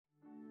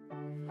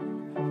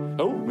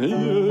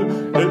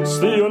here. It's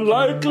the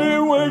Unlikely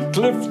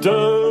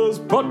Weightlifters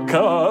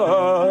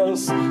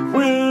podcast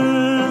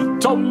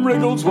with Tom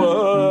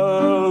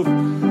Wrigglesworth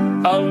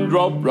and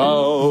Rob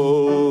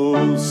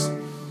Rouse.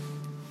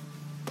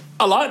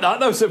 I like that.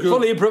 That was a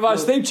fully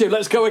improvised theme tune.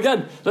 Let's go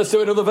again. Let's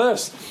do another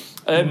verse.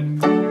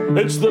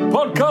 It's the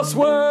podcast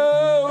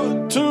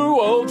where two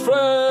old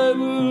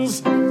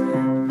friends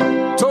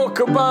talk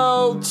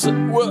about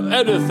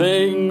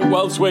anything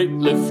whilst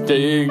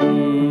weightlifting.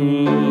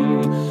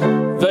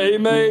 They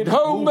made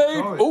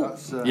homemade...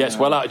 yes,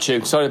 well out of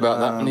tune. Sorry about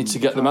that. I need to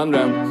get the man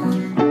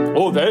round.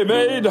 They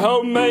made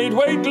homemade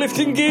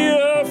weightlifting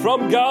gear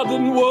from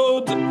garden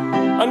wood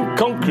and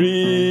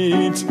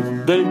concrete.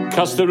 They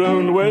cast their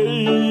own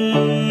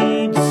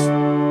weights.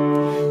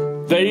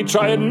 They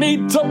try and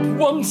meet up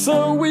once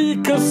a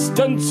week,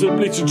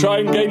 ostensibly to try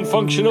and gain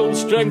functional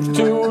strength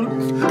to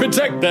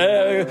protect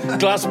their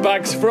glass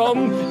backs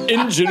from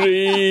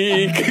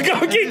injury. Keep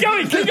going.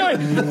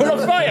 We're on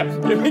fire.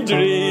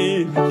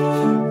 Injury.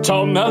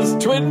 Tom has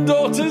twin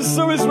daughters,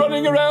 so he's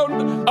running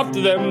around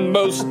after them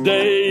most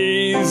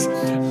days.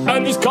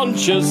 And he's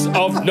conscious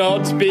of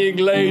not being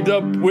laid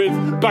up with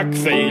back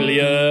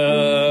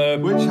failure.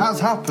 Which has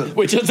happened.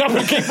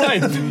 Keep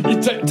playing.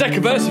 You take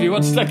a verse if you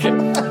want to take it.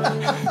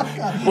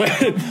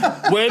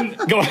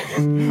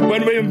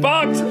 When we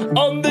embarked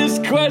on this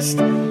quest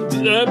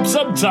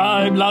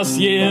sometime last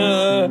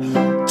year,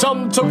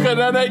 Tom took an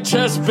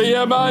NHS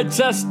BMI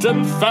test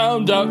and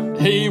found out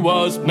he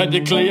was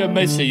medically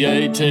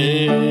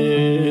emaciated.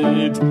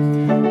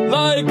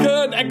 Like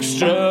an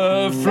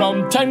extra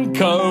from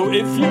Tenko,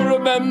 if you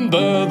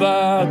remember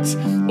that,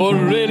 or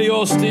really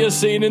austere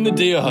scene in The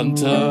Deer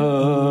Hunter.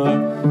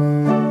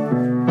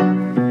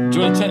 Do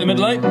you want to take the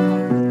middle eight?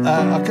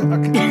 I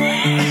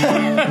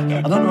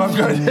don't know where I'm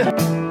going here.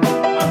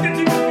 I'm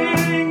getting the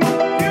feeling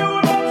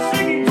you're not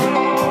singing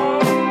song.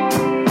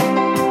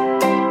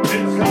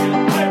 It's the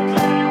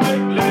Unlikely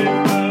Weightlifters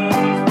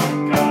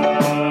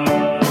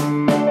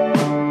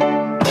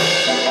podcast.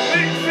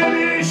 Big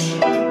finish.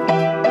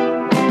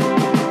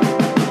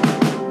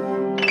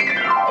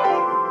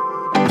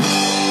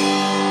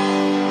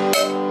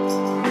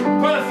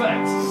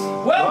 Perfect.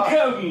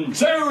 Welcome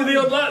to the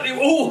Unlikely...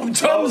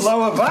 Tom's...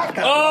 Lower back.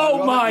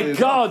 Oh my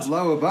God!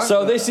 Lower back.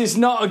 So this is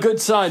not a good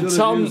sign.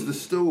 Tom used the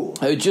stool.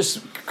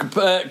 Just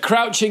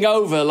crouching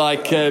over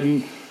like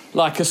a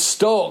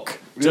stork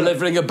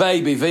delivering a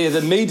baby via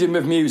the medium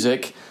of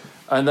music,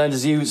 and then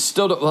as you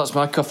stood up, well, that's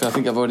my coffee. I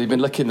think I've already been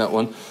licking that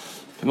one.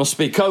 It must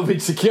be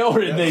COVID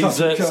secure in these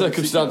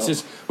circumstances.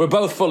 Secure. We're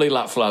both fully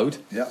lap flowed.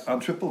 Yeah,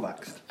 and triple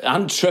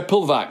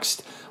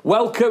vaxxed.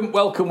 Welcome.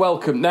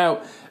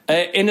 Now,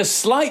 in a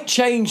slight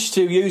change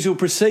to usual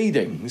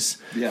proceedings.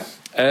 Yeah.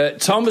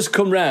 Tom has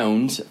come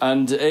round,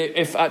 and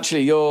if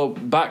actually you're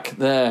back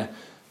there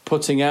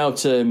putting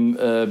out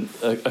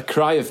a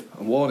cry of...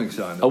 A warning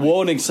sign. A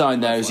warning sign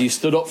there as you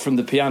stood up from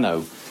the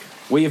piano.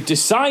 We have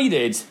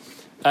decided,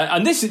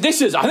 and this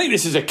is I think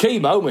this is a key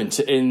moment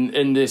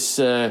in this,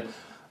 I'm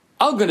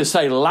going to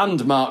say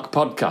landmark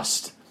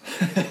podcast.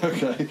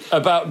 Okay.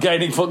 About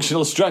gaining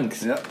functional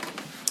strength. Yeah.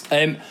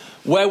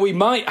 Where we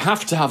might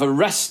have to have a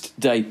rest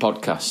day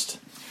podcast.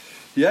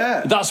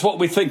 Yeah, that's what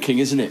we're thinking,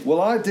 isn't it?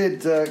 Well, I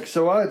did. I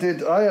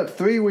had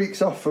 3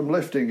 weeks off from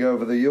lifting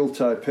over the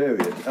Yuletide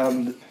period,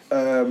 and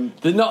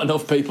there's not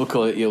enough people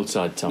call it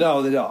Yuletide, Tom.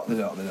 No, they're not.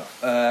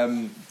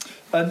 And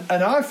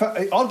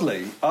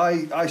oddly,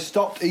 I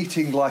stopped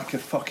eating like a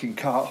fucking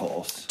cart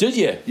horse. Did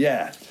you?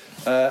 Yeah.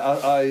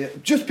 I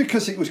just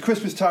because it was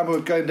Christmas time, we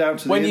were going down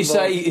to the when you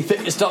say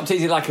you stopped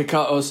eating like a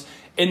cart horse.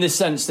 In the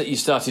sense that you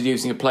started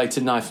using a plate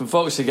and knife and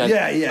forks again,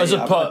 as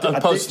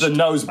opposed to the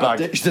nose bag,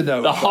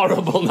 the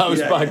horrible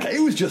nose bag. It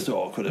was just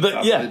awkward at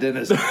family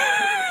dinners.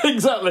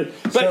 Exactly.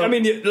 But I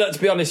mean, let's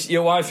be honest,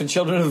 your wife and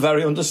children are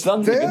very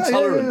understanding and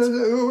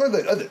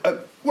tolerant.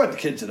 When the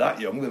kids are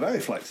that young, they're very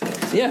flexible.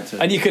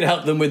 And you can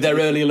help them with their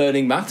early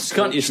learning maths,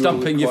 can't you?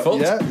 Stomping your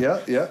foot.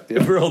 Yeah.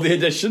 For all the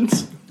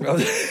additions.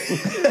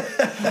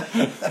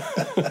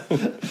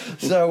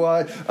 So,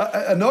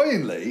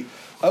 annoyingly,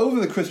 over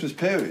the Christmas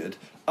period.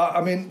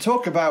 I mean,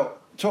 talk about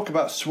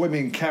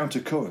swimming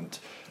counter-current.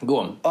 Go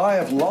on. I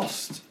have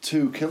lost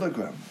 2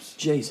 kilograms.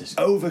 Jesus.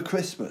 Over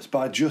Christmas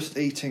by just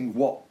eating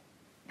what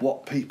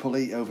people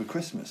eat over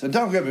Christmas. And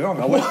don't get me wrong,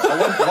 I went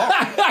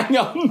Hang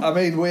on. I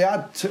mean, we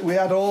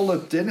had all the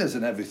dinners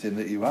and everything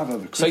that you have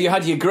over Christmas. So you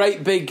had your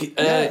great big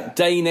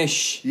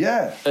Danish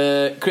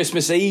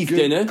Christmas Eve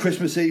dinner.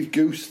 Christmas Eve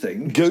goose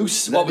thing.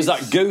 Goose? What was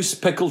that? Goose,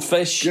 pickled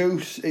fish?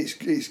 Goose.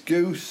 It's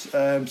goose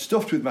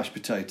stuffed with mashed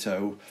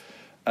potato.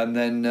 And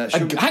then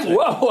sugar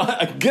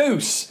a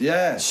goose,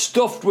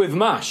 stuffed with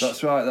mash.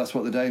 That's right. That's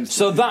what the Danes do.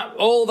 So that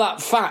all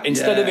that fat,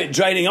 instead of it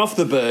draining off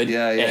the bird,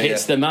 it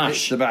hits the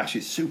mash. Hits the mash.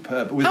 It's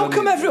superb. How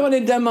come everyone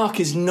in Denmark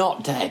is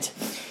not dead?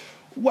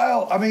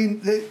 Well, I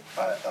mean,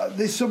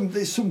 there's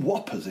some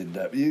whoppers in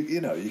there.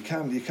 You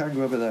can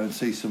go over there and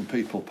see some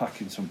people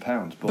packing some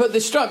pounds. But they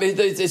strike me,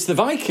 it's the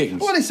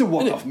Vikings. Well, it's a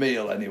one-off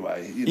meal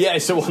anyway.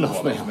 It's a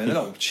one-off meal. They're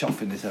not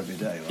chopping this every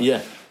day.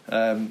 Yeah.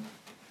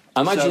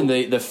 Imagine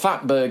the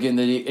fatberg in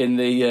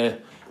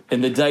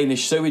the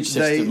Danish sewage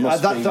system.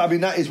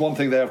 That is one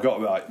thing they have got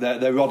right.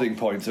 Their rodding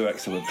points are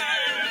excellent.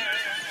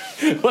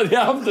 Well, they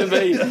have to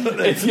be.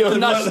 If you're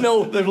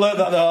national, they've learnt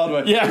that the hard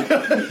way.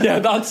 Yeah.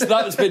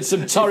 That's been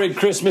some torrid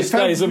Christmas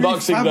days and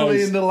Boxing Days.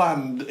 Family in the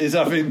land is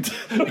having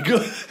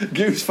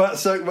goose fat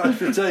soaked mashed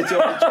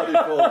potato on the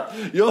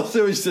 24th. Your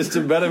sewage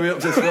system better be up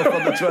to snuff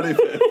on the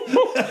 25th.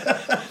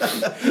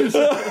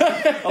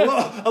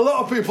 A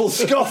lot of people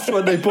scoffed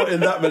when they put in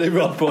that many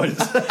rod points.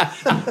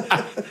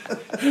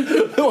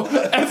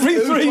 Every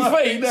 3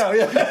 feet now,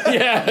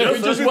 yeah.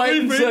 We just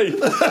wait and see. You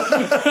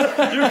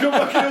come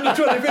back here on the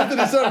 25th of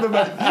December,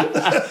 mate.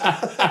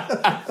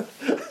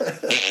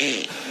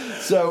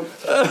 So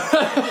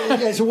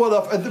it's a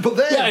one-off, but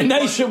then a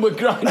nation would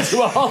grind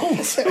to a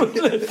halt.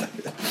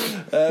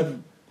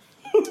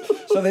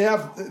 So they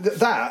have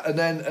that, and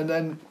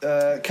then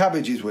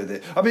cabbages with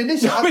it. I mean,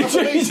 this.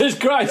 Jesus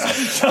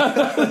Christ!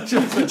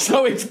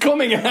 So it's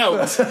coming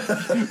out.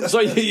 So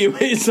you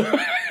eat. So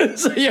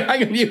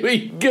you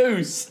eat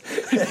goose.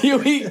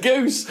 You eat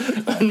goose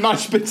and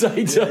mashed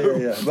potato.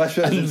 Yeah. Mashed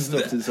potato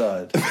stuffed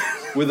inside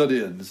with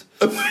onions.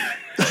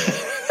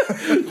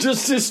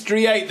 Just to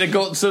striate the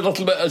guts a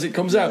little bit as it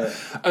comes out,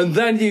 and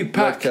then you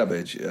pack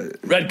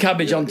red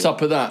cabbage on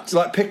top of that. It's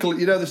like pickle.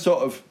 You know the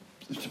sort of.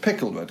 It's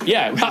pickled red.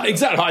 Yeah,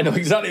 exactly. I know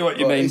exactly what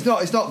you mean. It's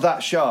not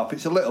that sharp.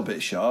 It's a little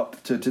bit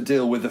sharp to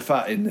deal with the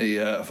fat in the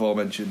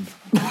aforementioned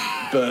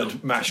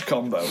bird mash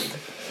combo.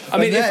 I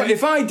mean,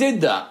 if I did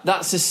that,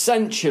 that's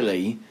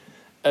essentially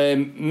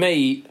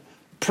me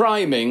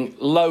priming,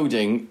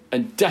 loading,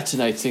 and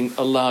detonating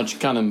a large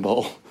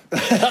cannonball.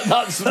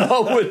 That's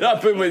what would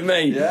happen with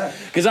me. Yeah.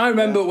 Because I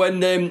remember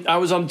when I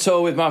was on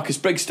tour with Marcus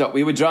Brigstock,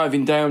 we were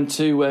driving down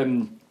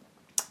to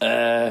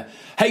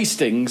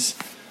Hastings.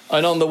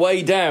 And on the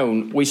way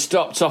down, we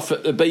stopped off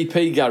at the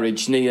BP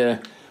garage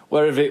near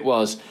wherever it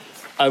was.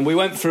 And we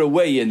went for a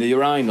wee in the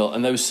urinal,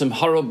 and there was some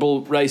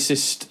horrible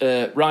racist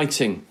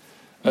writing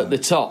at the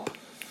top.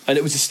 And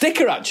it was a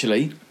sticker,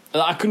 actually,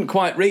 that I couldn't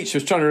quite reach. I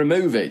was trying to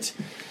remove it.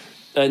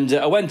 And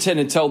I went in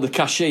and told the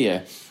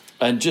cashier.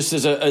 And just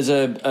as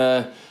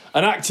an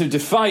act of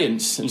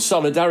defiance and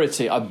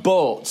solidarity, I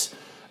bought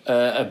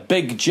a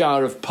big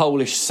jar of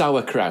Polish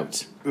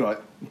sauerkraut. Right.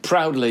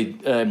 Proudly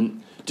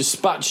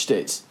dispatched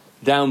it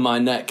down my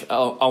neck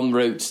en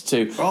route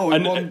to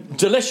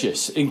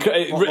delicious,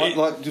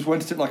 like just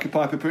went it like a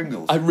pipe of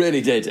Pringles. I really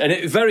did, and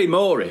it was very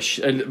Moorish.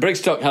 And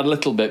Brigstock had a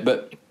little bit,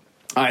 but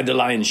I had the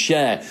lion's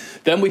share.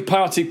 Then we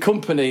parted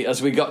company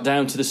as we got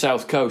down to the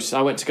south coast.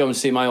 I went to go and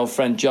see my old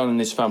friend John and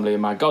his family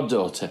and my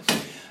goddaughter,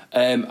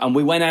 and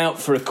we went out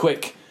for a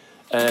quick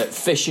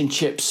fish and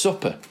chip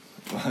supper.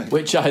 Right.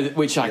 Which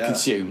I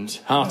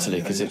consumed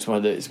heartily because it's one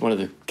of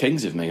the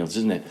kings of meals,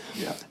 isn't it?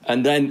 Yeah.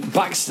 And then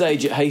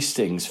backstage at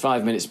Hastings,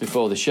 5 minutes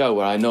before the show,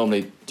 where I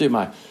normally do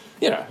my,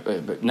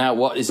 but now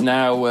what is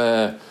now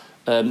a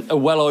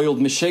well-oiled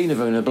machine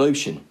of an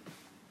ablution.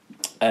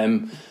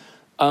 I'll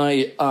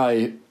be honest,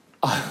 I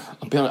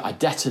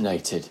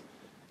detonated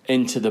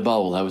into the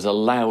bowl. There was a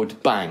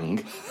loud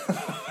bang.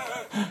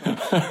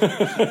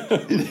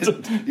 You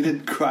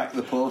didn't crack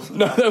the porcelain.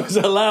 No, there was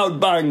a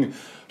loud bang.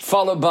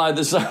 Followed by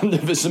the sound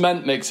of a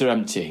cement mixer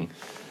emptying.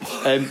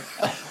 It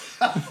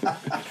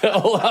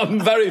all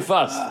happened very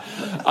fast.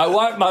 I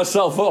wiped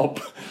myself up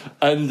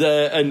and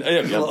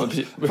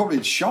probably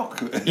in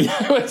shock. Yeah,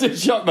 I went in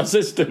shock, my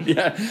system.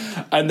 Yeah,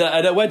 and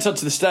I went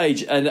onto the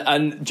stage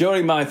and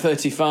during my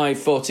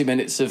 35-40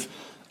 minutes of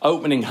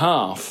opening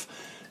half,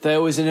 there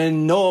was an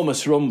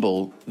enormous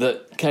rumble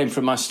that came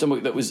from my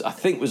stomach that was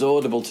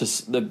audible to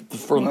the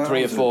front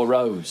 3 or 4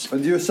 rows.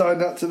 And you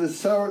assigned that to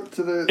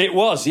the? It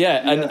was,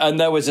 yeah. And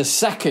there was a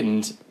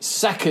second,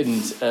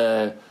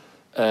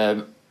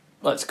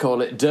 let's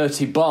call it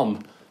dirty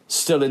bomb,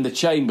 still in the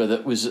chamber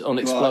that was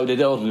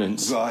unexploded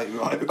ordnance. Right.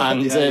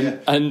 And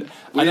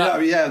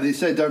they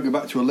say don't go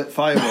back to a lit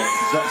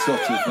fireworks. That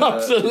sort of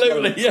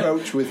absolutely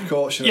approach with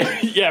caution.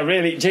 Yeah,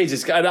 really,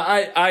 Jesus. And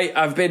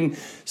I've been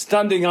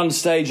standing on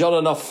stage on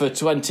and off for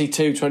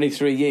 22,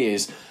 23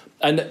 years,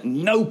 and at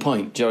no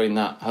point during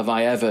that have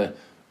I ever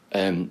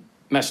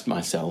messed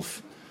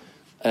myself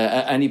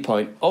at any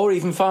point, or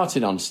even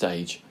farted on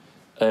stage.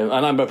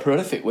 And I'm a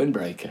prolific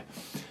windbreaker.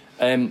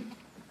 I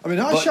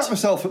shot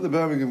myself at the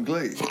Birmingham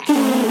Glee. It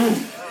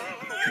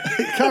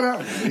can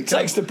happen. It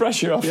takes the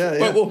pressure off. Yeah.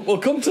 But we'll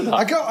come to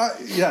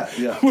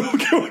that. We'll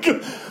go.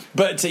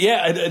 But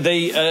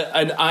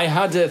and I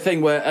had a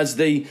thing where as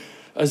the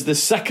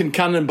second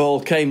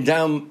cannonball came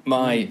down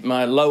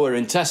my lower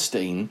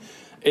intestine,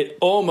 it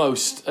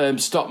almost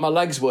stopped my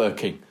legs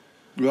working.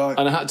 Right.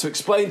 And I had to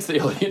explain to the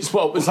audience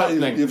what was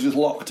happening. You've just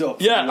locked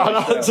up. Yeah, and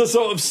I had to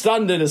sort of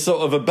stand in a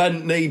sort of a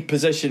bent knee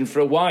position for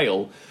a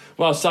while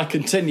whilst I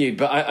continued,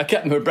 but I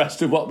kept them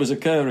abreast of what was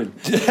occurring.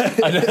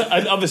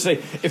 and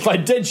obviously, if I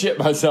did shit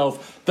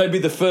myself, they'd be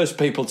the first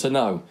people to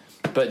know.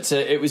 But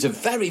it was a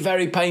very,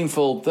 very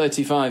painful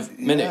 35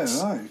 minutes.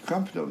 Yeah, right.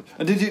 Cramped up.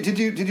 And did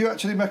you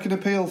actually make an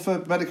appeal for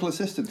medical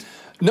assistance?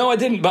 No, I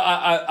didn't, but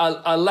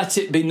I let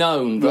it be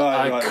known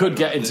that I could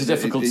get into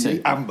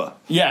difficulty. Amber.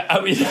 Yeah,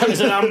 I mean, it was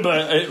an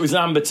amber. It was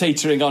amber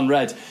teetering on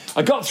red.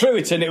 I got through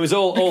it, and it was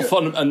all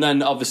fun. And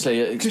then,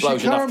 obviously, an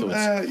explosion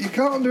afterwards. You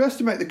can't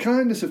underestimate the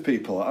kindness of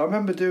people. I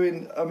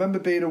remember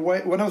being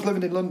away when I was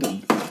living in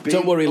London.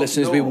 Don't worry,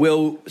 listeners. We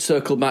will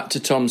circle back to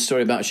Tom's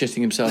story about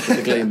shitting himself at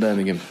the Glee in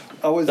Birmingham.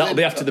 That'll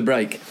be after the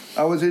break.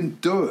 I was in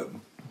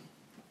Durham.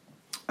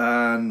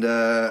 And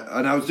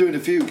I was doing a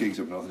few gigs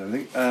up north and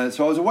everything.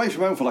 So I was away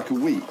from home for like a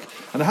week,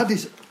 and I had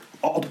this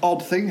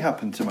odd thing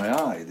happen to my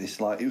eye.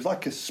 It was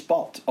like a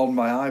spot on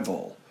my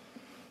eyeball,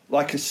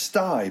 like a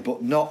sty,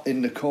 but not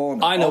in the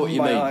corner. I know what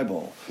you mean. My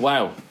eyeball.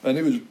 Wow. And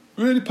it was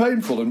really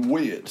painful and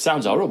weird.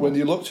 Sounds horrible. When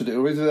you looked at it, it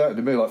was out in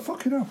the mirror, like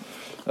fucking hell.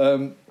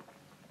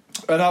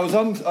 And I was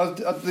on.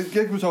 The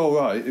gig was all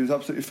right. It was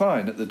absolutely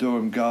fine at the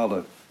Durham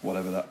Gala,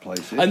 whatever that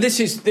place is. And this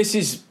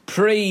is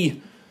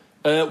pre.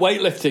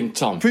 Weightlifting,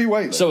 Tom.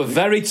 Pre-weightlifting. So a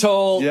very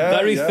tall,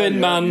 very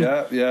thin man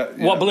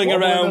wobbling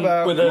around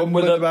with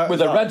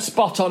a red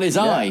spot on his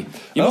eye.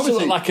 You must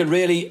look like a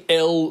really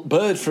ill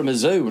bird from a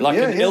zoo, like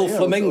an ill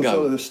flamingo.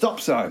 So the stop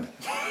sign.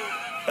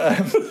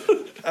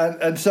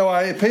 And so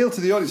I appealed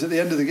to the audience at the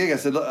end of the gig. I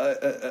said,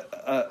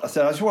 I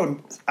just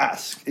want to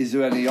ask, is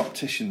there any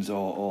opticians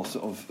or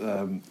sort of,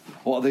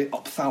 what are the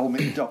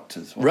ophthalmic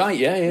doctors? Right,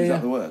 Is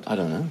that the word? I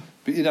don't know.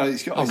 But, you know,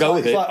 it's like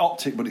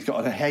optic, but it's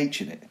got an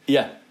H in it.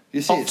 Yeah.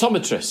 You see,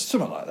 optometrist.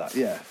 Something like that,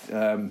 yeah.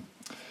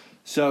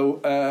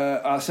 So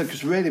I said,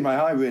 because really my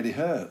eye really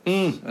hurts.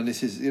 And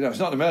this is, it's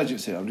not an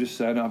emergency. I'm just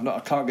saying I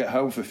can't get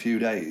home for a few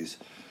days.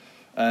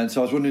 And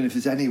so I was wondering if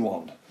there's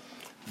anyone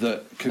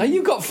that can... Now,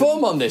 you got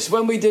form on this.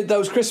 When we did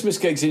those Christmas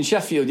gigs in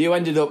Sheffield, you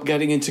ended up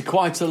getting into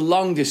quite a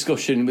long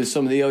discussion with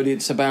some of the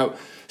audience about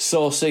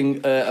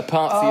sourcing a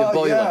part for your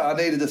boiler. Yeah, I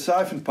needed a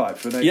siphon pipe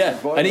for an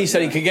 8 boiler. And he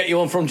said he could get you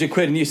one for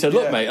 £100, and you said,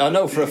 look, mate, I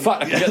know for a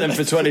fact I can get them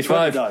for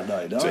 25.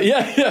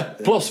 Yeah,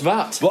 plus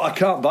VAT. But I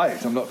can't buy it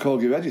because I'm not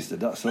Corgi registered,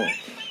 that's all.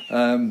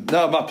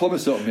 No, my plumber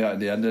sorted me out in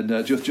the end,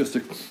 and just to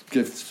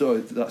give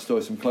that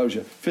story some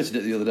closure, fitted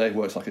it the other day,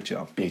 works like a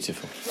charm.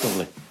 Beautiful,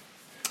 lovely.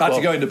 I had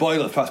to go in the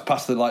boiler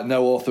past the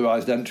no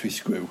authorised entry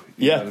screw.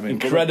 You know what I mean?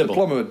 Incredible. The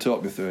plumber would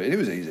talk me through it, and it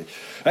was easy.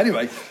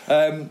 Anyway,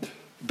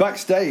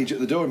 backstage at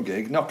the Durham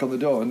gig, knock on the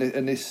door, and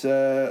this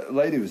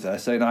lady was there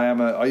saying,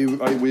 were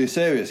you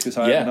serious? Because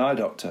I am an eye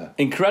doctor.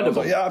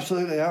 Incredible. Like, yeah,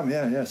 absolutely I am,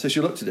 yeah. So she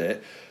looked at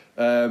it,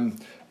 and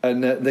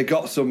they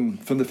got some,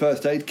 from the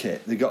first aid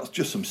kit, they got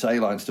just some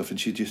saline stuff, and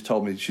she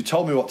told me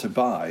what to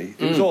buy.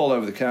 It was all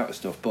over the counter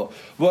stuff, but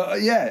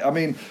yeah, I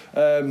mean,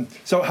 so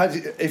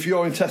if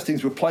your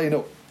intestines were playing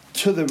up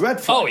to the red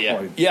flag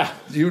point,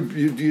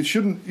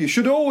 you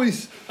should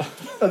always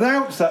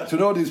announce that to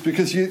an audience,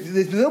 because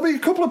there'll be a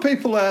couple of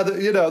people there that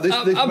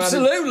this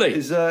absolutely man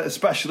is a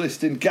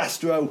specialist in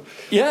gastro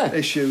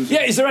issues.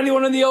 Yeah, is there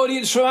anyone in the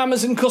audience from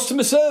Amazon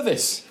customer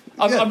service?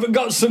 I've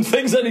got some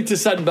things I need to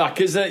send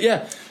back. Is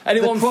there,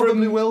 anyone there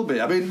probably will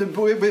be. I mean,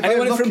 we're very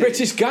anyone lucky. From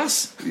British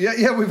Gas?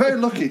 Yeah, we're very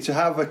lucky to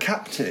have a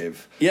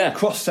captive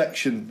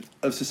cross-section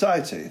of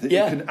society that you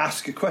can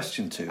ask a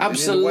question to.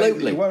 Absolutely. In a way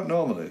that you won't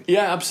normally.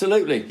 Yeah,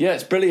 absolutely. Yeah,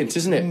 it's brilliant,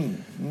 isn't it?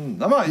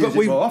 I might use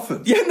it more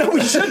often. Yeah, no,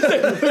 we should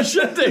do.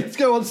 Let's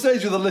go on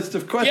stage with a list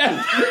of questions.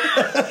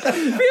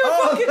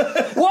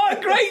 What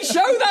a great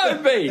show that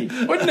would be,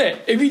 wouldn't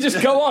it? If you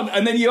just go on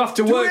and then you have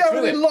to work through it. Do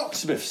we have any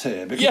locksmiths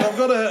here? Because I've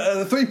got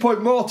a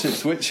 3-point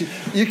mortise which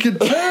you can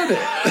turn it.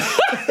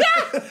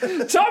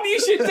 Tom, you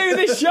should do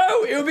this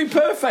show. It would be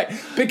perfect,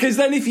 because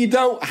then if you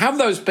don't have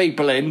those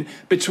people in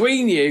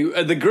between you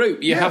and the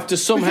group, you have to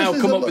somehow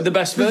come up with the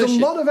best version. There's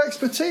a lot of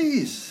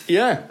expertise.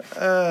 Yeah,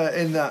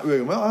 in that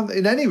room. Well,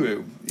 in any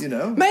room,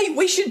 Mate,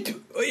 we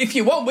should. If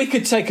you want, we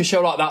could take a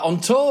show like that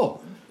on tour,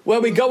 where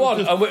we go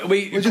on and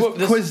we just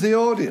quiz the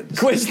audience.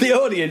 Quiz the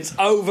audience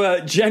over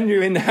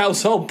genuine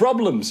household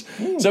problems.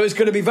 So it's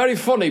going to be very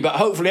funny, but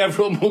hopefully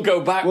everyone will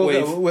go back with a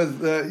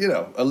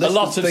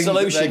list of things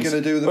solutions that they're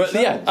going to do themselves.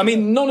 Yeah, I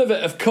mean, none of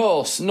it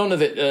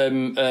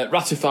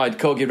ratified,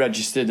 Corgi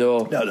registered,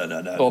 or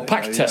or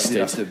PAC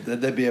tested.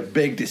 There'd be a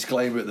big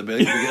disclaimer at the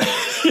beginning.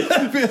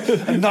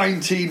 A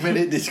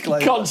 19-minute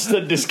disclaimer.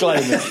 Constant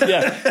disclaimer.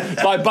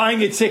 Yeah, by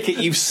buying a ticket,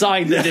 you've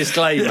signed the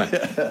disclaimer.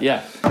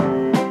 Yeah.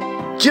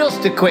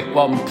 Just a quick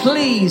one.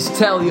 Please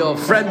tell your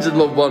friends and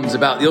loved ones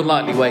about the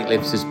Unlikely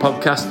Weightlifters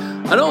podcast.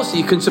 And also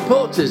you can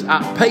support us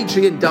at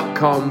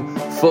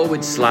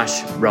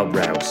patreon.com/Rob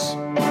Rouse.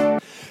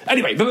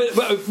 Anyway,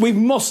 but we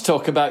must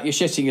talk about you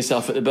shitting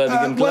yourself at the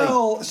Birmingham Glee.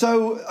 Well,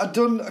 so I'd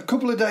done a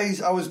couple of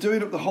days. I was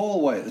doing up the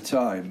hallway at the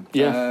time.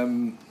 Yeah.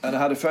 And I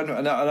had a friend,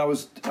 and I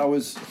was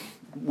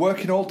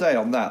working all day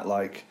on that,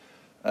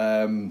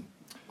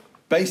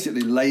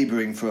 basically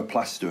labouring for a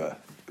plasterer.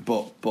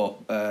 But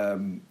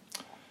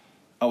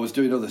I was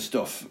doing other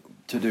stuff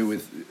to do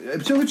with...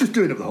 So we're just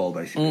doing up the hall,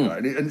 basically,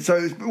 right? And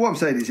so what I'm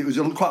saying is it was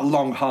quite a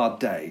long, hard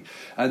day.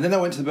 And then I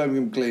went to the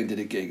Birmingham Glee and did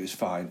a gig. It was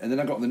fine. And then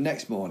I got up the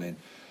next morning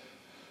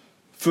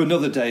for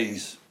another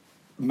day's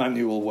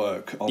manual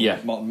work on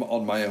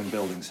my own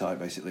building site,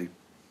 basically.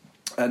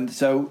 And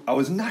so I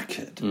was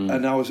knackered,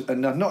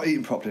 and I'd not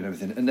eaten properly and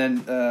everything. And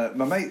then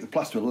my mate, the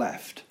plasterer,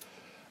 left.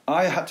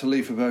 I had to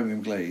leave for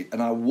Birmingham Glee,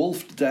 and I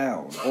wolfed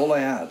down. All I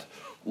had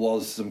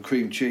was some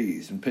cream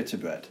cheese and pita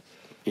bread.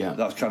 Yeah,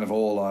 that's kind of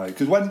all I.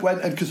 Because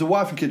because the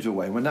wife and kids are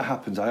away, when that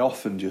happens, I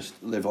often just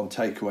live on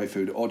takeaway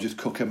food or just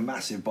cook a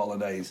massive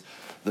bolognese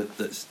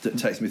that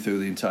takes me through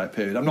the entire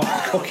period. I'm not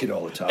cooking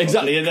all the time.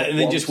 Exactly, and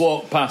then just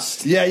walk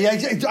past. Yeah,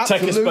 absolutely.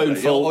 Take a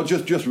spoonful, or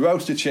just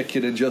roast a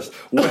chicken and just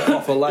whip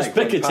off a leg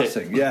when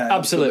passing. Yeah,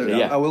 absolutely.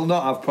 Yeah. I will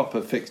not have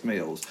proper fixed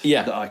meals.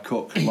 Yeah. That I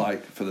cook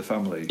like for the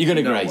family. You're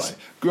going to graze.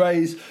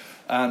 Graze.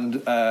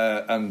 And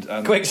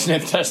quick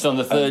sniff test on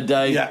the third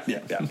day. Yeah,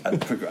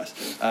 and progress.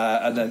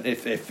 And then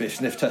if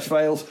sniff test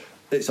fails,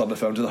 it's on the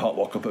phone to the hot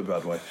walk up at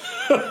Broadway.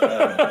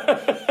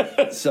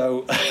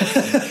 So day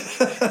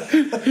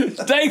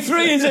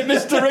 3, is it,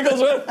 Mr.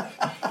 Wrigglesworth?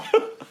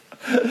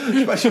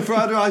 Special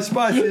fried rice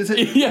spicy, is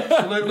it? Yeah,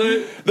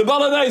 absolutely. The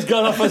bolognaise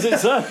gone off, has it,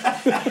 sir?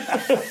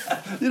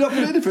 You're not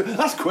putting it in the fridge.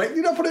 That's quick.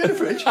 You're not putting it in the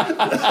fridge.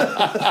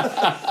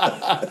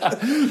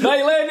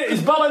 Maitland,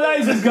 his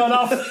bolognese has gone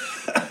off.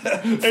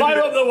 Fire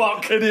up the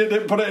wok. Idiot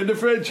didn't put it in the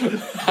fridge. Got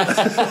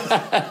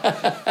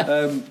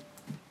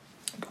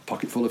a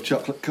pocket full of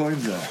chocolate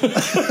coins there.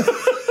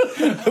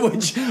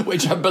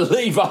 which I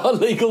believe are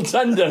legal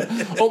tender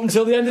up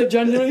until the end of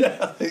January.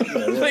 I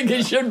think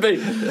it should be.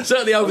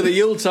 Certainly over the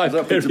Yuletide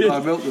period. To buy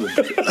milk with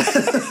them.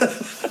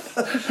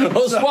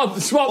 Or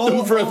swap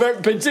them for a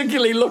very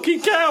particularly lucky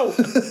cow.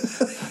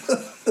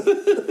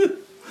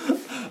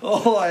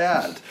 All I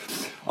had,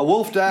 I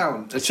wolfed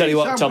down. I tell you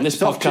what, Tom, this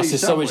podcast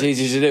is so much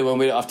easier to do when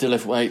we don't have to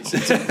lift weights.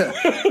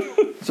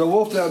 So I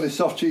wolfed down this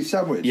soft cheese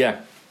sandwich.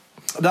 Yeah.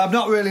 Now, I'm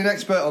not really an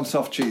expert on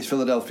soft cheese,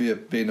 Philadelphia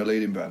being a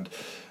leading brand.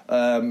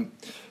 And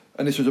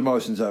this was a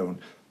Morrison's own.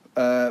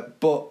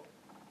 But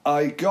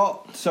I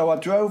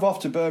drove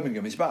off to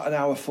Birmingham. It's about an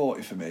hour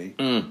 40 for me.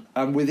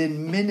 And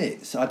within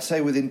minutes, I'd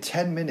say within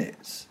 10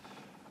 minutes,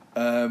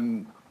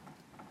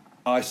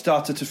 I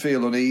started to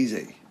feel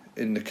uneasy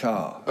in the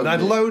car. And I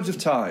had loads of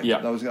time. Yeah.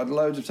 I had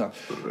loads of time.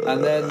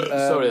 And then...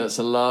 sorry, that's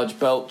a large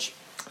belch.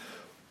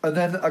 And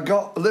then I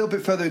got a little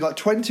bit further, like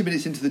 20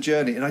 minutes into the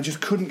journey, and I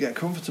just couldn't get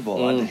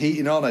comfortable. I had the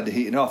heating on, I had the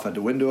heating off, I had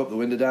the window up, the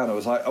window down. I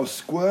was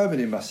squirming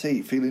in my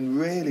seat, feeling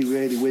really,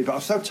 really weird. But I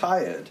was so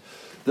tired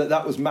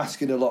that was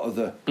masking a lot of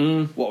the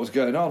what was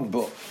going on.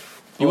 But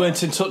you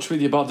weren't in touch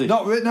with your body.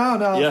 Not really. No,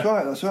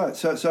 that's right.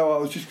 So I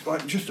was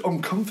just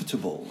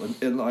uncomfortable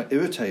and like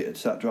irritated,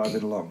 sat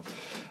driving along.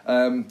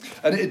 And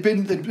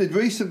they'd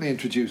recently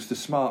introduced the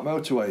smart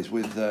motorways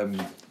with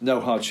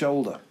no hard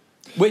shoulder.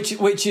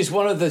 Which is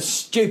one of the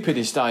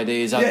stupidest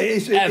ideas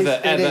I've ever.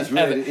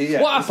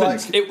 Yeah. What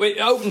happens? Like, it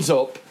opens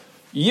up,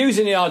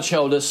 using the hard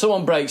shoulder,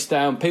 someone breaks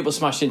down, people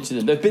smash into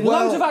them. There have been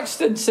loads of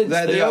accidents since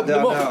they opened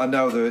them up. I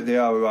know they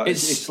are right.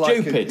 It's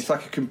stupid. It's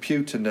like a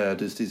computer nerd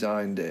has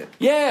designed it.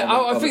 Yeah,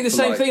 I think the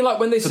same thing. Like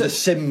when they said The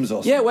Sims or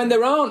something. Yeah, when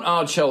there aren't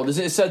hard shoulders,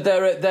 it said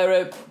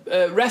there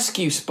are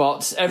rescue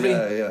spots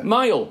every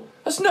mile.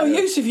 That's no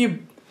use if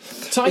you.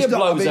 Tyre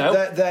blows out.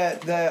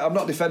 I'm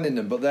not defending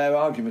them, but their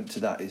argument to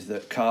that is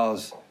that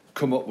cars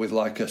come up with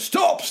like a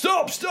stop.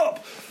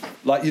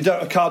 Like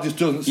a car just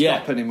doesn't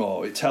stop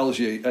anymore. It tells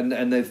you,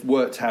 and they've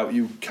worked out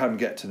you can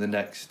get to the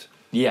next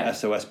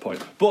SOS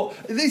point. But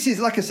this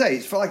is, like I say,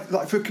 it's for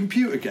like for a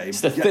computer game.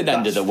 It's the thin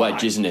end of the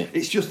wedge, isn't it?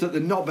 It's just that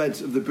the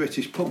knobheads of the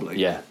British public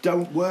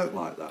don't work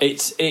like that.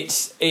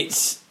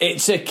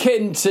 It's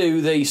akin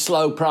to the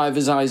slow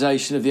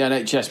privatisation of the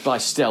NHS by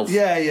stealth.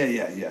 Yeah.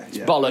 It's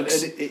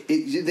bollocks.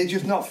 And they're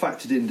just not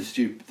factored in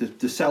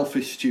the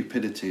selfish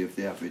stupidity of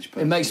the average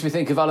person. It makes me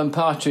think of Alan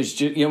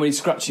Partridge, when he's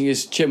scratching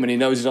his chin when he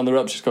knows he's on the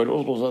ropes, just going,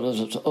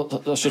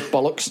 that's just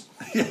bollocks.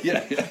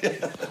 Yeah.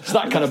 It's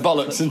that kind of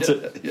bollocks, isn't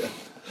it? Yeah.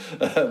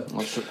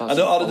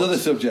 On another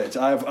subject,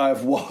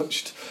 I've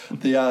watched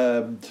the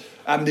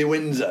Andy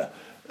Windsor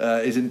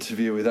his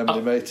interview with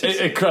Emily Maitland.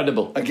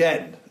 Incredible.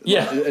 Again.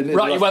 Yeah.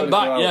 Right, you went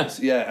back,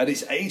 Yeah, and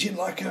it's aging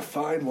like a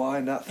fine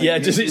wine, that thing. Yeah,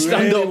 does it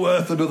stand really up?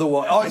 Worth another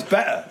one. Oh, it's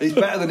better. It's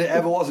better than it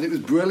ever was, and it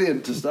was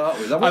brilliant to start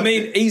with.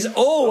 He's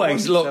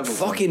always looked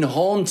fucking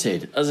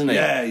haunted, hasn't he?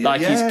 Yeah.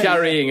 He's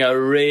carrying a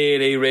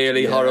really,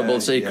 really horrible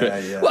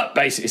secret. Yeah. Well,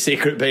 basically,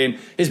 secret being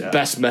his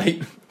best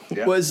mate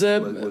was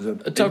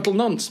a total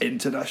nonce.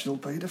 International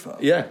paedophile.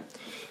 Yeah.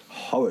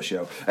 Horror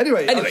show.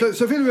 Anyway, so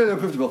feeling really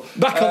uncomfortable.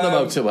 Back on the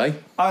motorway.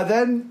 I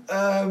then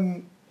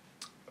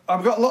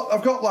I've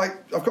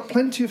got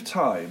plenty of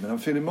time, and I'm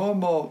feeling more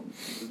and more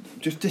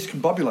just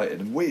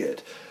discombobulated and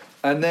weird.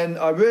 And then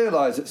I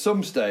realise at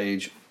some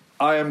stage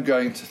I am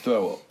going to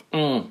throw up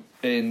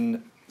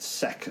in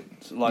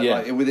seconds,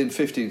 like within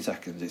 15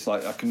 seconds. It's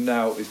like I can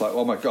now. It's like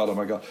oh my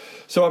god.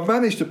 So I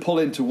managed to pull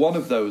into one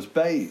of those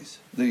bays,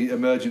 the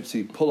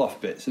emergency pull-off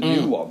bits, a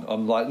new one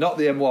on not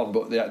the M1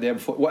 but the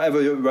M4,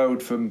 whatever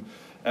road from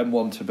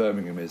M1 to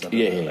Birmingham is. I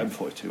don't know,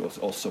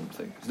 M42 or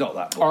something. It's not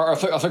that. Or I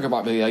think it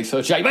might be the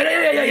A38. But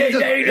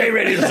it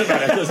really doesn't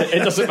matter, does it?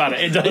 It doesn't matter.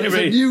 It's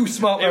a new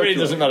smart motorway. It really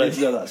doesn't matter.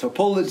 You know that. So I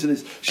pulled into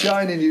this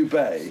shiny new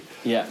bay.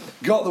 Yeah.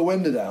 Got the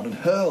window down and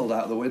hurled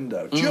out the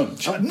window.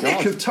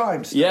 Nick of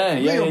time.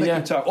 Real nick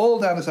of time. All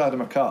down the side of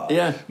my car.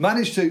 Yeah.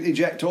 Managed to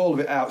eject all of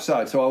it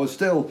outside. So I was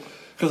still,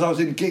 because I was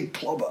in gig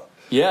clobber.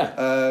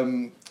 Yeah.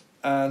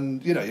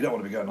 And, you don't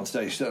want to be going on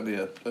stage, certainly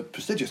a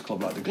prestigious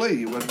club like the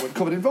Glee, when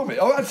covered in vomit.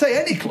 Or I'd say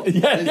any club.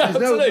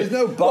 There's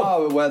no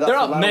bar where that's there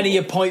aren't allowable. many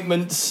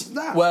appointments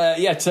where,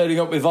 turning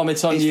up with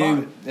vomit on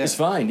you is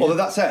fine. Although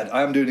that said,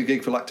 I am doing a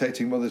gig for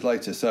Lactating Mothers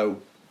later,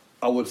 so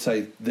I would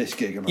say this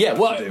gig I'm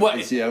about to do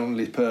is the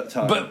only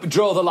time. But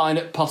draw the line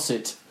at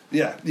Posset.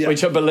 Yeah.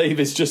 Which I believe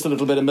is just a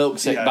little bit of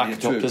milkshake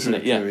backed up, isn't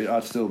it? True.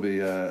 I'd still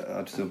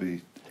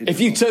be... If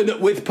you turned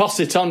up with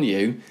Posset on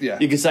you,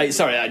 you could say,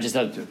 sorry, I just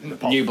had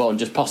a newborn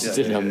just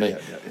posseted on me.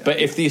 But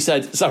if you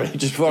said, sorry,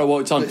 just before I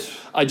walked on,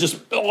 I just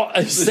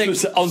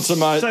sipped onto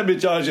my...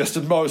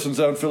 Semi-digested Morrison's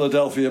Own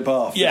Philadelphia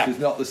bath, which is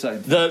not the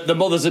same. The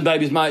mothers and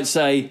babies might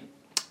say,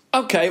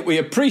 OK, we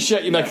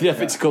appreciate you making the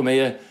effort to come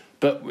here,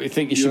 but we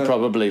think you should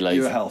probably leave.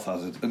 You're a health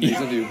hazard, and these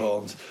are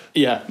newborns.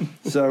 Yeah.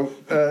 So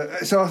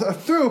I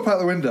threw up out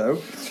the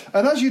window,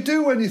 and as you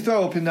do when you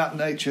throw up in that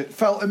nature, it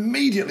felt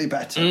immediately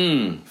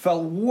better.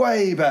 Felt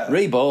way better.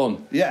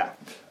 Reborn. Yeah.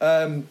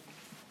 Like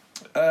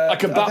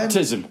a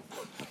baptism.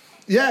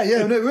 No,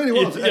 it really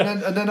was.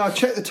 And then I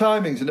checked the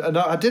timings, and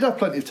I did have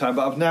plenty of time,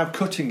 but I'm now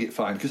cutting it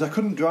fine, because I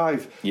couldn't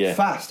drive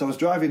fast. I was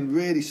driving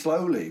really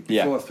slowly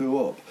before I threw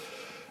up.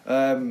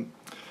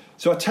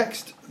 So I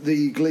text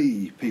the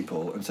Glee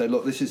people and say,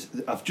 look,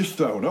 I've just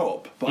thrown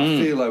up, but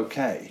I feel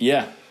okay.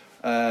 Yeah.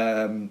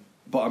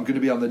 But I'm going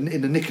to be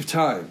in the nick of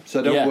time.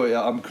 So don't worry,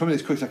 I'm coming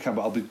as quick as I can,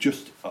 but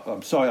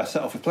I'm sorry, I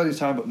set off with plenty of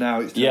time, but now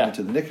it's turning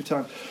to the nick of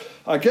time.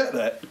 I get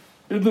there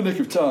in the nick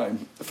of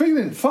time,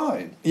 feeling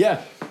fine.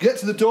 Yeah. Get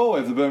to the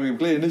doorway of the Birmingham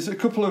Glee, and there's a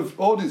couple of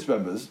audience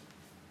members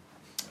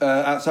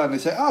outside, and they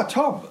say,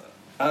 Tom.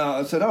 And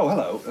I said, oh,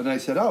 hello. And they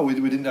said, oh, we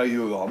didn't know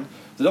you were on.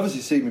 They'd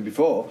obviously seen me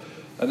before.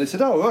 And they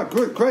said, oh, right,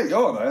 great,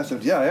 you're on. I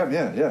said, yeah, I am,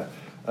 yeah.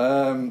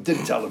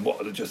 Didn't tell them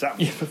what had just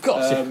happened. Yeah, of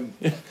course.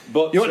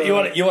 But you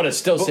want to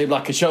still seem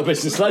like a show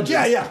business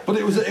legend. Yeah. But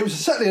it was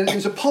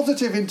a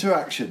positive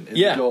interaction in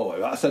the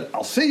doorway. I said,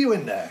 I'll see you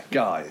in there,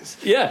 guys.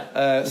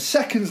 Yeah.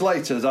 Seconds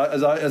later,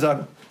 as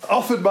I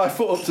offered my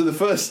foot up to the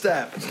first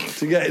step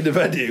to get in the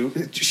venue,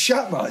 just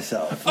shat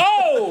myself.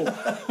 Oh!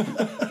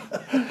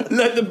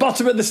 Like the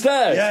bottom of the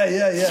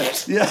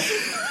stairs. Yeah.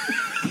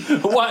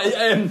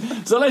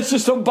 So let's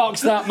just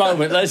unbox that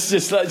moment. Let's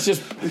just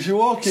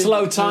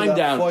slow time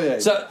down. Foyer.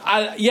 So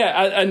I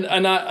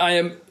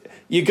am.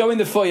 You go in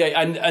the foyer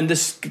and the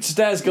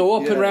stairs go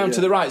up and round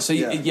to the right. So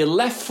your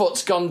left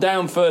foot's gone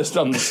down first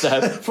on the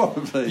step.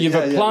 Probably. You've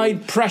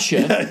applied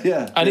pressure.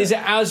 And is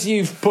it as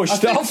you've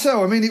pushed off?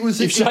 So I mean, it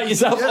was. You've shot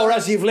yourself, or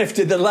as you've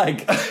lifted the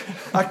leg.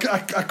 I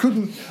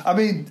couldn't. I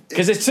mean,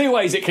 because there's two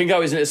ways it can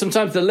go, isn't it?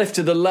 Sometimes the lift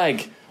of the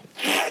leg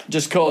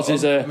just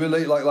causes a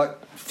really like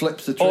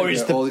flips the trigger,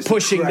 or it's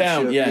pushing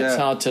down. It's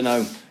hard to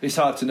know. It's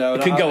hard to know.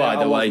 It can go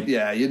either way.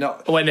 Yeah, you're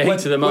not. When the heat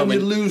of the moment, when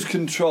you lose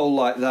control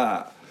like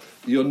that,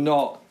 you're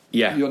not.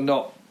 You're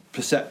not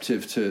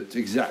perceptive to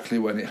exactly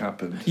when it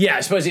happened. Yeah,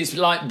 I suppose it's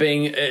like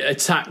being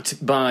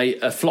attacked by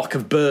a flock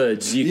of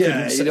birds. You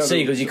couldn't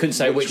see because you couldn't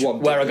say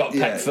where I got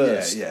pecked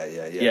first. Yeah,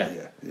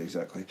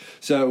 exactly.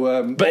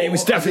 So, but it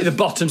was definitely the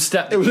bottom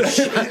step. It was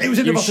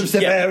in the bottom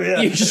step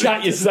area. You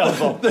shat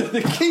yourself off.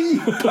 The key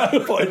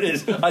point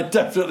is, I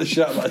definitely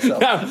shat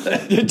myself. Now,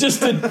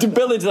 just to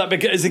build into that,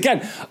 because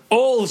again,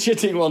 all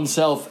shitting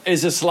oneself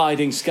is a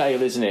sliding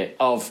scale, isn't it?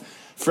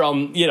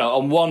 From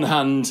on one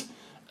hand,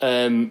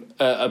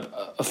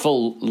 a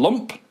full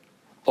lump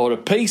or a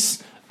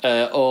piece,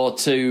 or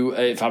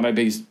if I may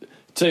be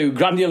too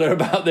granular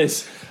about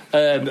this,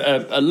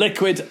 a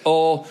liquid,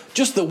 or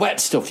just the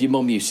wet stuff your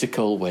mum used to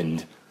call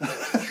wind.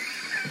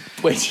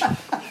 which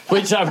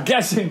I'm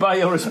guessing by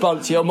your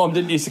response, your mum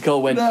didn't used to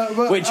call wind.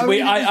 No,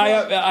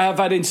 I have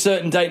had in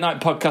certain date night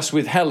podcasts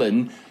with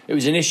Helen. It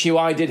was an issue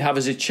I did have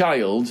as a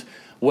child,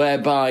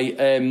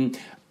 whereby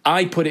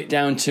I put it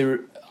down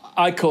to,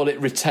 I call it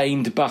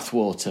retained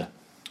bathwater.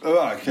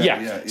 Oh, okay.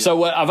 Yeah.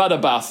 So I've had a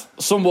bath,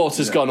 some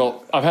water's gone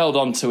up, I've held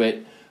on to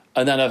it,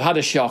 and then I've had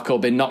a shock or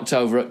been knocked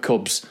over at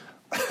Cubs,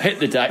 hit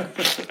the deck,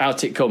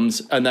 out it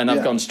comes, and then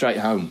I've gone straight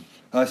home.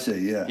 I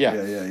see.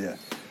 Yeah.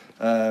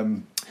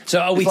 So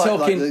are we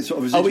talking like sort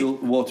of residual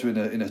water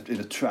in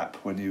a trap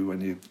when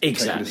you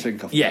exactly take a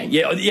sink off? Yeah,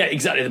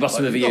 exactly. The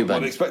bottom of a U-bend.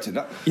 I'm not expecting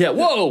that. Yeah.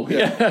 Whoa.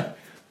 Yeah.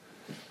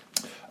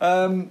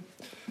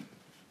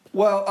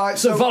 Well,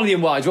 so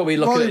volume-wise, what are we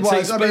looking at?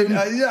 Teaspoon?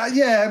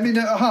 I mean,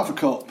 half a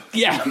cup.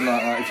 Yeah, something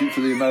like that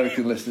for the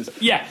American listeners.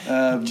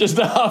 Yeah, just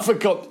a half a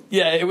cup.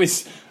 Yeah, it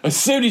was as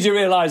soon as you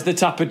realised the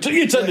tap, you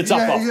turn the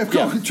tap off. Of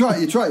course,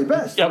 you try your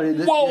best. Yeah. I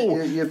mean, whoa.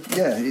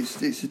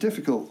 It's a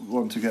difficult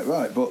one to get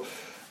right, but.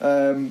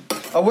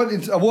 I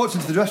walked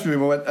into the dressing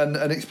room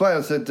and explained.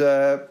 I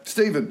said,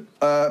 Stephen,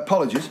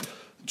 apologies.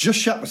 just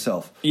shat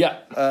myself.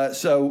 Yeah.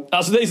 So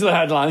these are the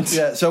headlines.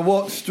 Yeah. So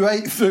walked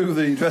straight through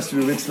the dressing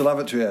room into the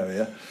lavatory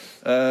area.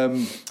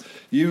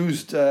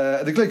 Used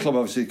the Glee Club,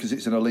 obviously, because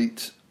it's an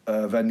elite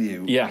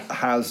venue. Yeah.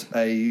 Has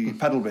a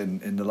pedal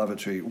bin in the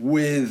lavatory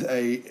with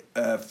a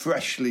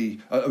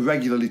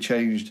regularly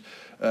changed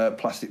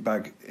plastic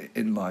bag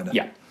inliner.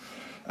 Yeah.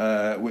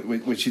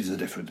 Which is the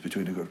difference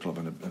between a good club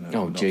and a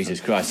Oh, Jesus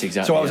Christ,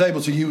 exactly. So I was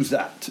able to use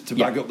that to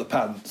bag up the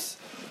pants,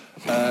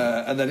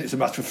 and then it's a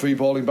matter of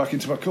freeballing back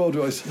into my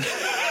corduroys.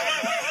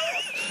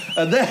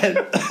 And then...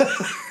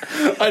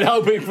 and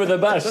hoping for the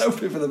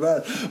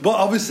best. But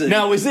obviously...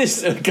 Now, is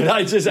this... Can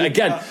I just...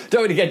 Again,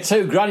 don't want to get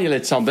too granular,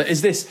 Tom, but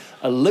is this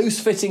a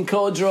loose-fitting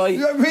corduroy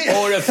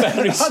or a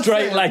very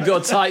straight-legged or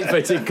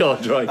tight-fitting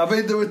corduroy? I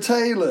mean, they were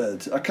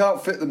tailored. I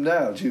can't fit them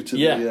now due to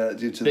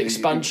the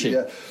expansion.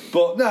 Yeah.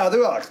 But no, they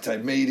were, like I say,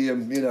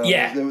 medium, you know.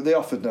 Yeah. They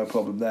offered no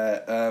problem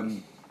there.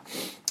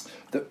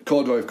 The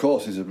corduroy, of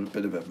course, is a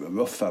bit of a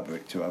rough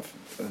fabric to have,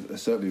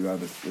 certainly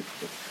around the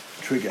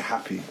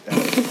trigger-happy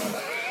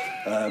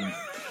area.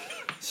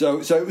 So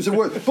it was a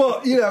word.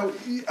 But, you know,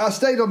 I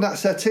stayed on that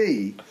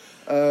settee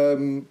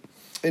in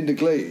the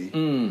Glee,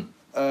 and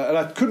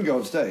I couldn't go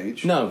on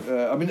stage. No.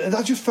 I mean,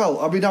 I just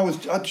felt... I mean, I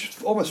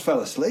just almost fell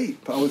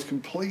asleep. I was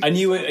completely... And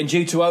you were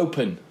due to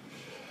open?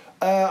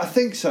 I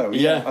think so,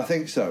 yeah. I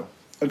think so.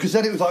 Because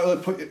then it was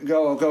like,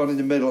 go on in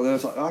the middle, and then I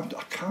was like,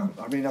 I can't...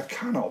 I mean, I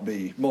cannot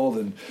be more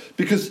than...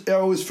 Because I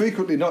was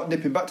frequently not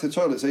nipping back to the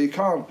toilet, so you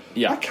can't...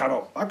 Yeah. I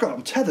cannot...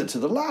 I'm tethered to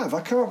the lav.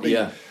 I can't be...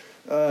 Yeah.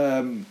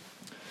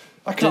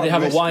 I can't. Did they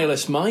have a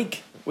wireless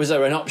mic? Was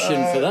there an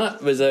option for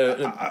that? Was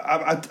there?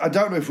 I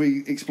don't know if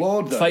we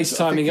explored that.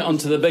 FaceTiming it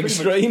onto the big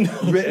screen.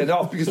 Written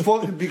off because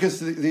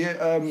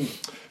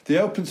the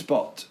open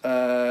spot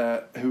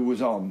who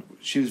was on,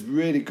 she was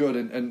really good,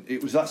 and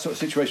it was that sort of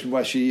situation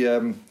where she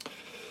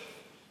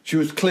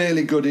was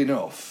clearly good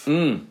enough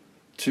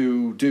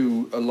to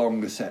do a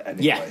longer set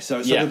anyway. Yeah.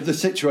 So the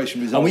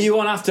situation was. And were you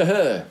on after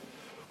her?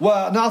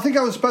 Well, no, I think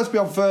I was supposed to be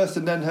on first,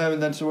 and then her,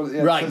 and then someone.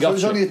 Yeah. Right, so gotcha. it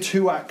was only a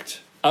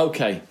 2-act.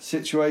 Okay.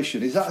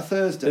 Situation. Is that a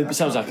Thursday? It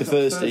sounds like a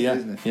Thursday, yeah.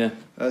 Isn't it?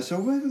 Yeah.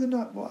 So where were the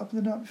night? What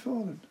happened the night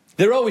before then?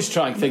 They're always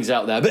trying things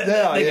out there, but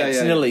it's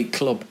an elite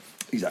club.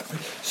 Exactly.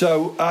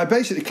 So I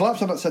basically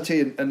collapsed on that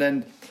settee, and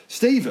then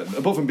Stephen,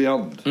 above and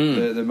beyond,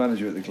 the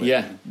manager at the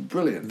club,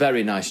 brilliant,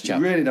 very nice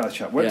chap, really nice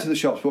chap. Went to the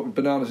shops, bought me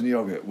bananas and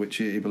yogurt, which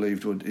he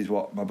believed is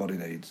what my body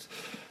needs.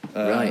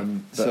 Right.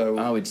 So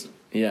I would.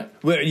 Yeah.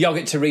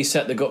 Yogurt to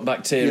reset the gut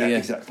bacteria. Yeah,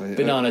 exactly.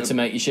 Banana to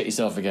make you shit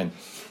yourself again.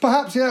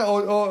 Perhaps, yeah,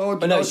 or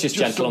no, it's just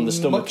gentle on the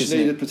stomach, much isn't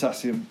needed it?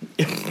 Potassium.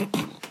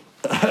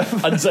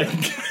 And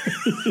zinc.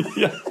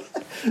 Yeah.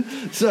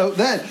 So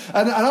then,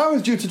 and I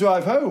was due to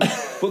drive home,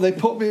 but they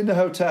put me in the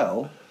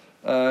hotel,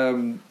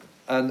 and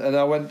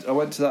I went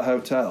to that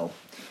hotel.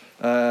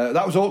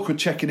 That was awkward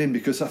checking in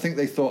because I think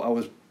they thought I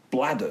was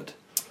bladdered.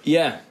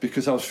 Yeah.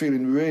 Because I was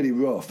feeling really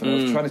rough, and I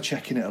was trying to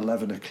check in at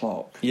 11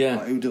 o'clock. Yeah.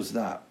 Like, who does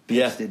that?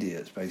 Pissed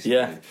idiots, basically.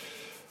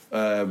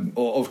 Yeah.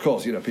 Or of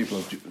course, you know, people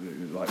have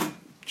like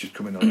just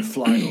come in on a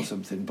flight or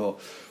something, but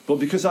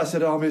because I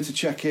said, I'm here to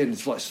check in,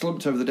 it's like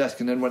slumped over the desk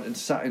and then went and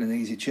sat in an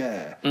easy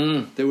chair.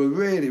 They were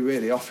really,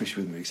 really offish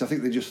with me because I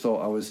think they just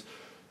thought I was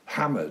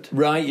hammered.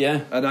 Right,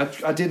 yeah. And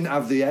I didn't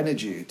have the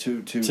energy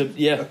to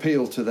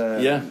appeal to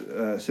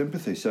their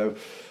sympathy. So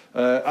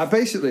I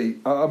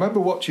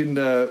remember watching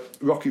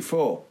Rocky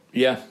IV.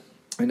 Yeah.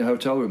 In a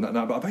hotel room that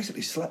night, but I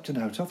basically slept in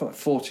a hotel for like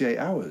 48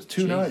 hours,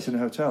 2 nights in a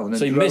hotel, and then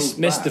so you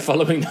missed the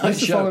following night.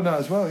 Missed the following night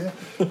as well, yeah.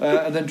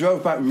 And then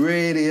drove back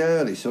really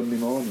early Sunday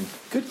morning.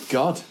 Good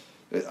God!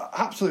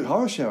 Absolute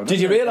horror show.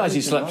 Did you realise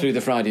you slept through the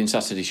Friday and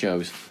Saturday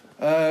shows?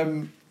 I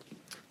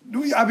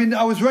mean,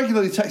 I was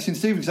regularly texting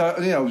Stephen because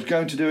I was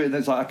going to do it, and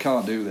it's like I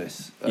can't do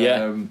this.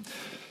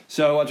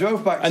 So I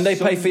drove back. And they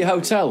pay for your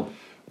hotel.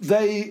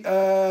 They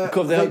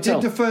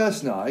did the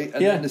first night,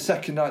 and then the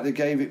second night they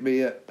gave it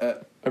me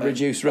at a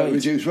reduced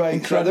rate.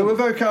 So they were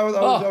very kind.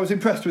 I was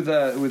impressed with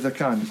their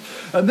kindness.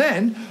 And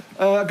then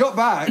I got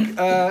back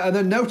and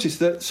then noticed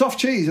that soft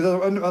cheese,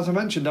 as I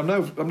mentioned, I'm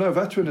no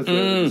veteran of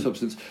the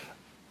substance.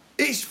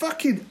 It's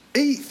fucking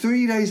eat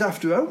 3 days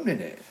after opening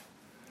it.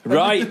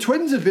 Right. The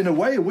twins had been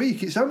away a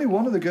week. It's only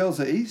one of the girls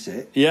that eats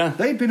it. Yeah.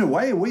 They'd been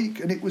away a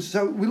week, and it was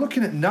we're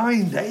looking at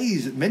 9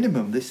 days at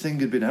minimum. This thing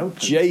had been open.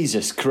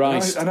 Jesus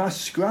Christ! And I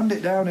scrammed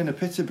it down in a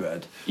pita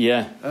bread.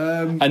 Yeah.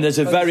 And there's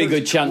a very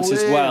good chance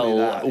as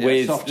well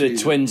with the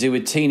twins who were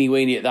teeny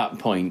weeny at that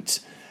point.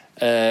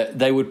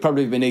 They would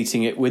probably have been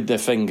eating it with their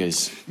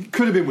fingers.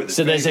 Could have been with.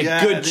 So there's a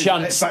good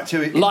chance,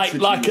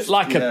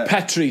 like a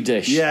Petri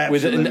dish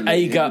with an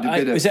agar.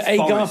 Is it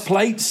agar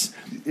plates?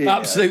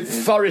 Absolute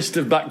forest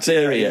of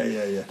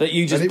bacteria that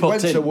you just put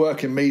in. And it went to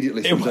work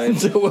immediately.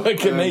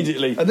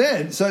 Immediately. And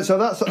then, so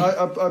that's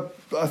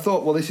I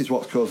thought, well, this is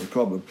what's caused the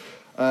problem.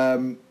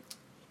 And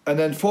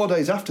then 4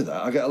 days after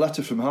that, I get a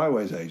letter from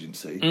Highways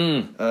Agency.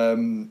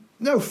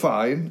 No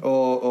fine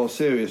or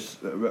serious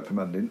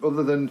reprimanding,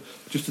 other than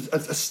just a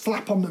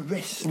slap on the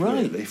wrist,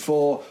 really,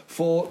 for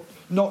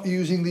not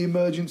using the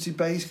emergency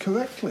bays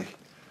correctly.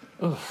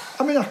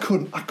 I mean, I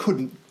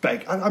couldn't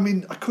beg. I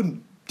mean, I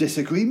couldn't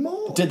disagree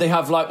more. Did they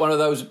have like one of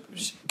those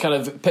kind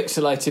of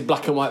pixelated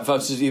black and white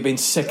photos of you being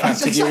sick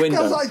out of your window?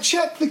 I was like,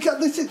 check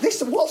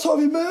this. What sort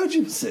of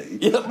emergency?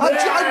 Yeah.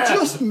 I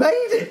just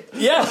made it.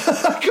 Yeah.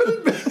 I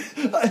couldn't.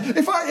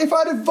 If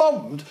I'd have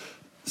bombed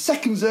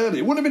seconds earlier,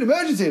 it wouldn't have been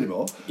emergency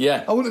anymore.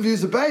 Yeah. I wouldn't have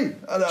used the bay.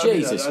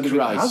 Jesus I'd have Christ. been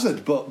a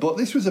hazard. But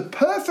this was a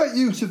perfect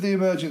use of the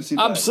emergency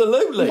bay.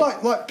 Absolutely.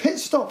 Like pit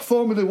stop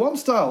Formula 1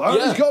 style.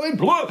 Yeah. He's got in,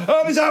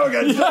 and he's out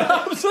again.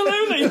 Yeah,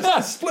 absolutely. Yeah.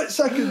 Split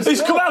second.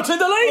 He's come out in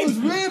the lead. I was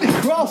really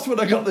cross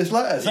when I got this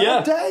letter. So Yeah.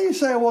 how dare you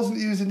say I wasn't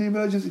using the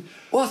emergency?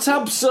 What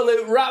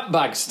absolute rat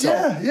bags,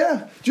 Tom.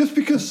 Yeah. Just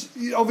because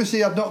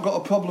obviously I've not got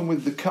a problem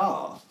with the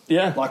car.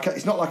 Yeah. Like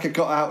it's not like I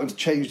got out and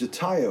changed a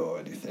tyre or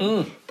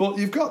anything. But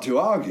you've got to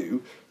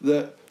argue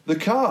that the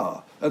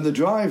car and the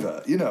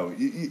driver,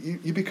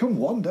 you become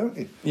one, don't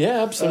you?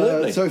 Yeah,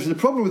 absolutely. So if there's a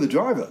problem with the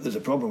driver, there's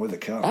a problem with the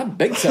car. And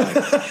big time.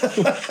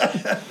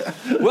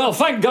 Well,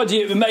 thank God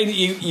you made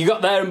it. You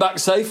got there and back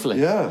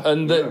safely. Yeah.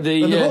 And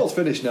the ball's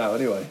finished now,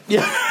 anyway.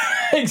 Yeah.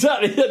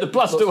 Exactly. Yeah, the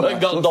plaster work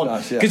got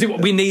done because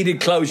we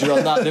needed closure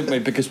on that, didn't we?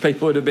 Because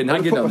people would have been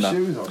hanging on that.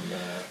 Shoes on,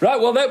 Right,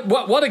 well,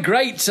 what a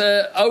great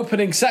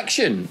opening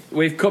section.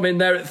 We've come in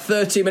there at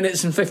 30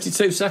 minutes and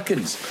 52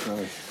 seconds.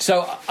 Right.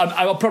 So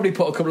I'll probably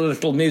put a couple of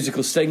little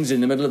musical stings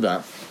in the middle of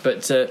that.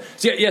 But, so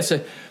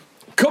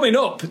coming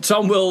up,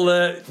 Tom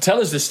will tell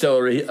us the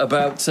story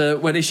about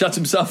when he shot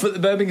himself at the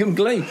Birmingham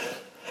Glee.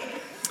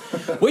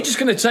 We're just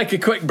going to take a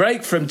quick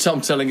break from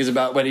Tom telling us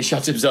about when he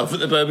shot himself at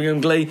the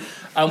Birmingham Glee,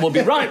 and we'll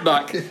be right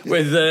back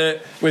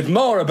with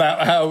more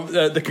about how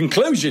the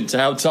conclusion to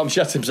how Tom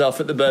shot himself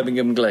at the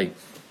Birmingham Glee.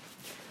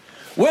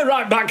 We're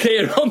right back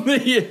here on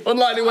the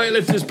Unlikely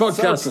Weightlifters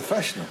podcast, so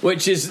professional,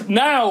 which is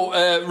now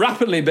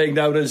rapidly being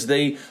known as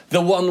the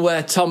one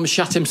where Tom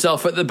shot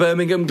himself at the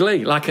Birmingham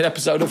Glee, like an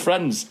episode of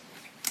Friends.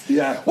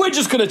 Yeah. We're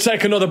just going to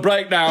take another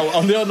break now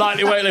on the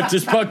Unlikely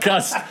Weightlifters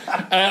podcast,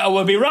 and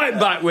we'll be right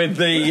back with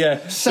the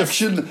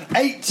section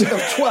 8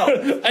 of 12,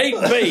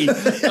 8B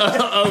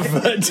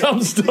of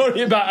Tom's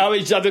story about how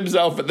he shot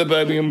himself at the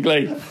Birmingham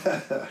Glee.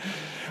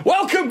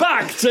 Welcome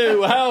back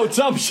to how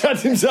Tom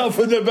shot himself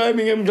at the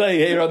Birmingham Glee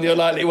here on the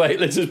Unlikely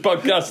Weightlifters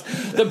podcast,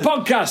 the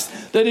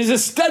podcast that is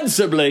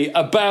ostensibly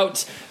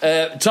about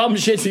Tom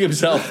shitting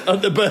himself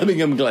at the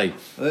Birmingham Glee.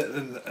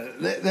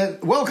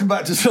 Welcome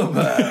back to some of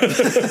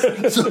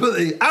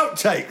the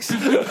outtakes.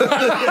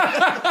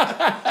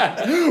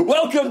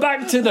 Welcome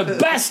back to the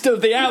best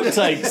of the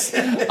outtakes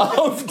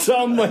of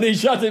Tom when he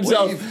shot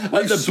himself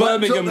at the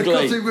Birmingham Glee. We've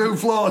the cutting room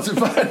floor to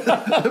find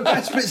the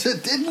best bits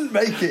that didn't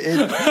make it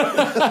in.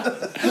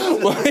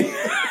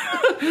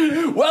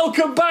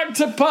 Welcome back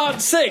to part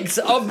 6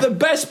 of the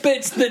best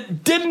bits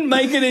that didn't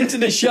make it into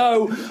the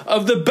show,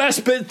 of the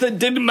best bits that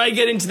didn't make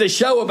it into the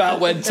show about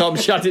when Tom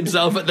shot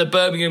himself at the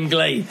Birmingham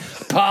Glee,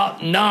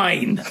 part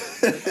 9.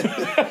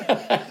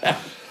 I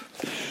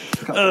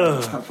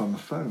can't find my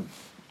phone.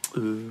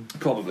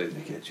 Probably in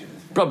the kitchen.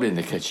 Probably in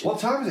the kitchen. What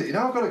time is it?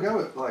 I've got to go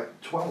at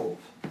like 12.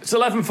 It's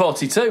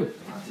 11:42.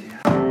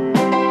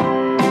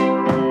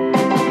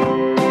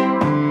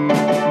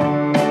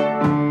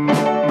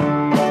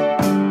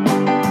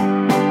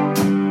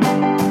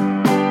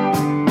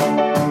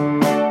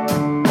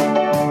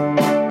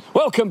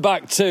 Welcome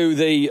back to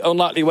the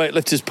Unlikely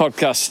Weightlifters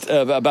podcast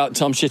about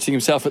Tom shitting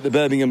himself at the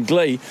Birmingham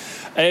Glee.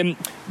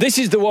 This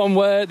is the one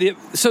where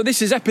so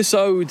this is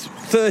episode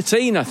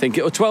 13, I think,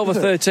 or 12 or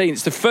 13.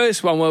 It's the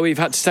first one where we've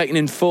had to take an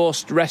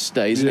enforced rest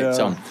day, isn't it,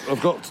 Tom?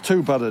 I've got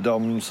 2 bad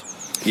DOMs.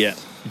 Yeah.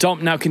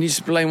 Dom. Now, can you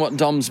explain what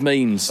DOMs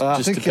means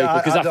just to people?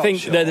 Because I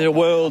think there's a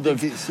world of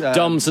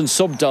DOMs and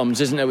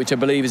sub-DOMs, isn't there? Which I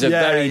believe is a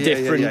very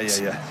different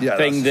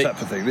thing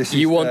that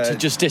you want to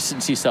just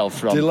distance yourself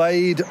from.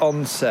 Delayed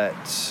onset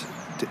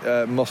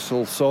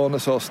muscle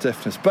soreness or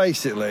stiffness.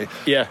 Basically,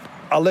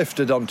 I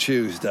lifted on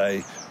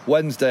Tuesday.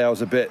 Wednesday I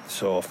was a bit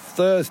sore.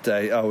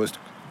 Thursday I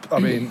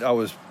couldn't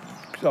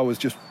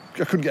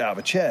get out of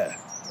a chair.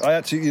 I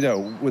had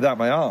to, without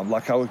my arm, I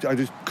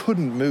just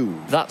couldn't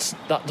move. That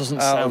doesn't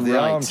out sound of the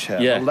right.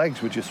 armchair. Yeah. My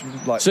legs were just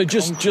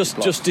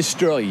just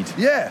destroyed.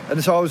 Yeah,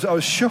 and so I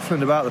was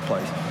shuffling about the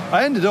place.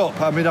 I ended up.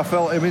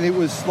 It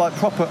was like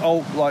proper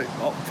old,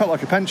 felt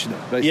like a pensioner.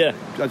 Basically. Yeah.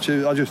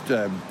 I just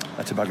had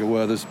a bag of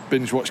Werther's,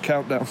 binge watch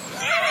Countdown.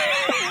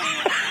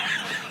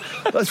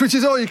 Which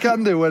is all you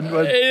can do when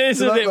it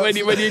is, isn't it?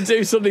 When you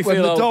do suddenly when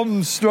feel the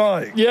DOMs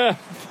strike. Yeah,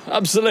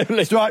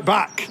 absolutely. Strike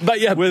back. But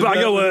yeah, with bag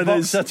of a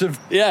Werther's. set of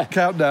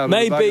Countdown.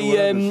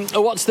 Maybe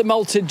what's the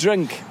malted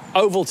drink?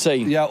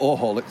 Ovaltine. Yeah, or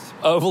Horlicks.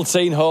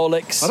 Ovaltine,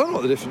 Horlicks. I don't know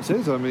what the difference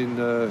is. I mean,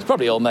 it's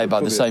probably all made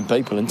by the same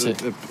people,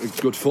 isn't it? A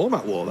good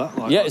format war, that.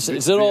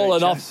 It's all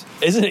an off,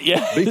 isn't it?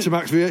 Yeah.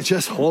 Betamax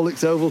VHS,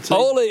 Horlicks,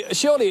 Ovaltine.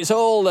 Surely it's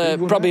all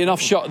probably an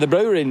offshot of the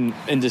brewing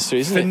industry,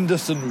 isn't it?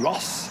 Findus and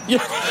Ross. Yeah,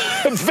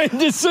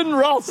 Findus and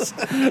Ross.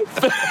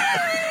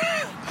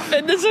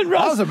 Findus and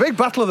Ross. That was a big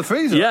battle of the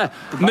freezer. Yeah.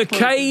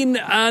 McCain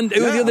and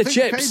who are the other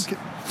chips?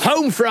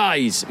 Home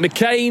fries.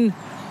 McCain.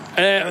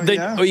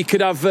 Or you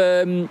could have...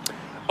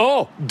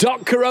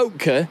 Doc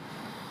Karotka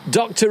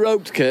Dr.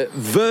 Oetker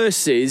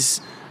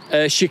versus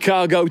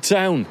Chicago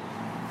Town.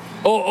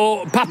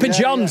 Or Papa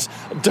John's.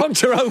 Yeah.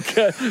 Dr.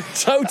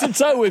 Oetker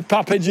toe-to-toe with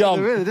Papa John.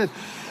 They really did.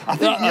 I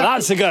think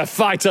that's a good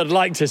fight I'd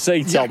like to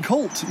see, Tom.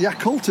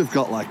 Yakult have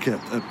got like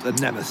a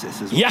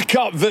nemesis as well.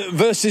 Yakult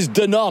versus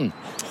Danone.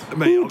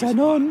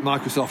 Danone.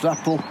 Microsoft,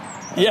 Apple.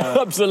 Yeah,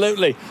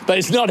 absolutely. But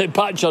it's not a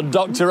patch on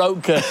Dr.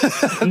 Oetker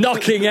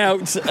knocking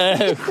out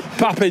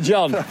Papa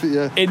John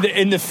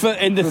in the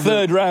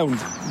third round.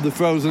 The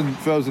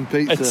frozen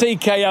pizza. A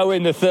TKO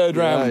in the third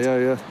round.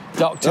 Yeah.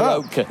 Dr.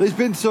 Oetker. There's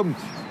been some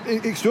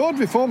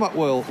extraordinary format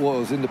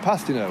wars in the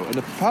past, and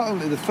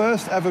apparently the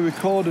first ever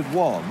recorded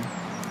one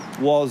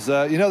was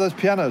those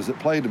pianos that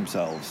played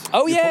themselves.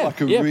 Oh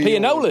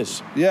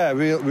pianolas. Yeah,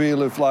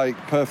 reel of like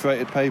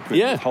perforated paper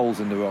with holes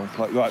in the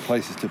right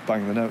places to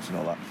bang the notes and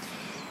all that.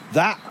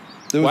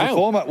 There was a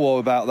format war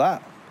about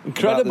that.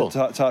 Incredible.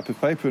 About the type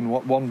of paper, and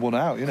what one won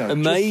out,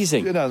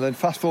 Amazing. Then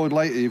fast forward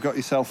later, you've got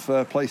yourself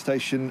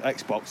PlayStation,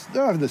 Xbox.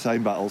 They're having the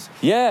same battles.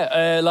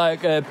 Yeah,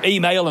 like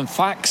email and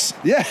fax.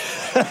 Yeah.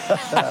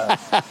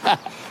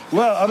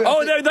 Well,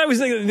 that was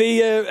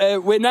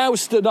we're now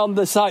stood on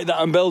the site that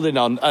I'm building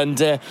on,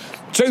 and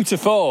true to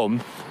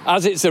form,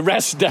 as it's a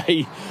rest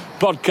day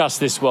podcast,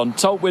 this one,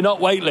 Tom, we're not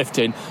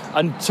weightlifting,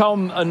 and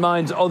Tom and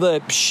mine's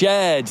other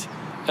shared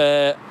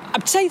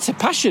I'd say it's a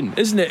passion,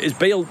 isn't it? Is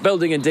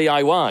building and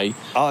DIY.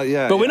 Oh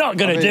yeah. But we're not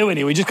going to do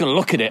any. We're just going to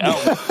look at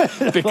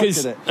it.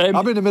 Because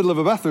I'm in the middle of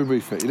a bathroom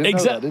refit. You didn't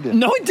know that, did you?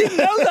 No, I didn't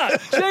know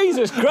that.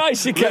 Jesus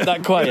Christ, you kept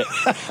that quiet.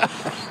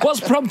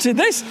 What's prompted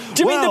this?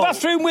 Do you mean the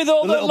bathroom with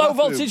all the low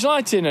voltage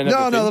lighting and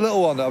everything? No, the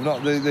little one. I'm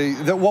not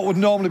the what would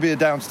normally be a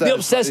downstairs. The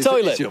upstairs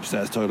toilet. It's the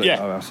upstairs toilet.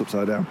 Yeah. Our house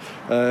upside down.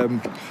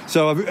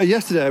 So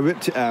yesterday I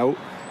ripped it out,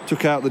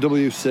 took out the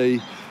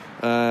WC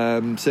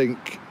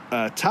sink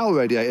towel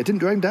radiator. It didn't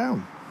drain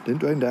down.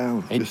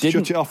 Just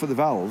shut it off at the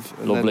valve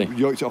and then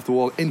yoked it off the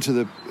wall into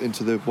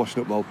the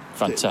washing up bowl.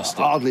 Fantastic.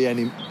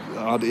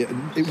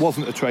 It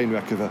wasn't a train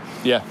wreck of a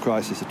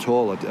crisis at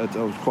all. I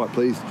was quite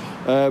pleased.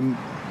 And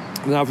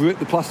I've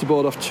ripped the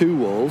plasterboard off 2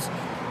 walls.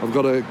 I've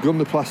got to gun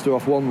the plaster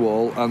off 1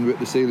 wall and rip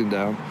the ceiling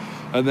down.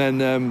 And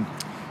then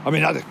I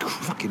had a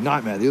fucking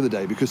nightmare the other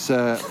day because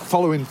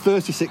following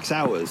 36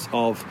 hours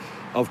of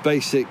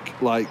basic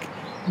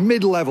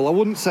mid-level, I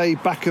wouldn't say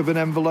back of an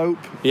envelope,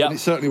 and it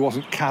certainly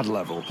wasn't CAD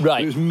level.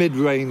 Right. It was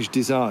mid-range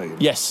design.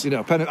 Yes.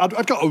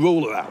 I'd got a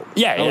ruler out.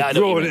 I was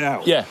drawing it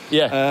out.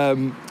 Yeah.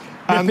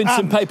 Ripping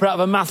some paper out of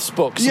a maths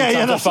book.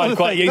 I find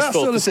quite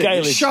useful for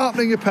scaling.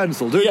 Sharpening your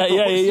pencil.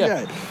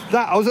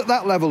 I was at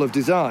that level of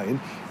design,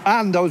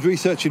 and I was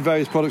researching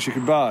various products you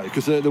could buy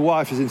because the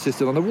wife has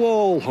insisted on a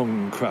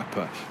wall-hung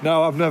crapper.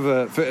 No, I've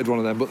never fitted one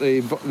of them, but they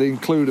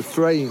include a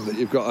frame that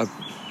you've got to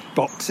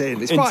box in.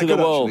 It's into quite the good,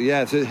 wall. Actually.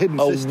 Yeah, it's a hidden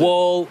system. A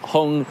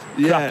wall-hung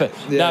crapper.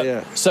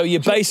 Yeah. So you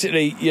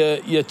basically,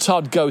 your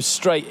Todd goes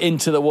straight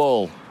into the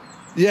wall.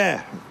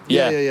 Yeah.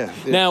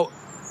 Now,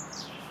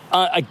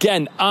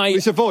 again,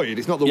 it's a void.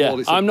 It's not the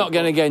wall. I'm not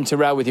going to get into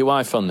row with your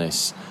wife on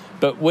this,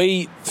 but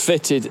we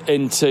fitted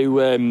into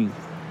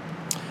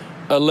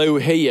a loo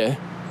here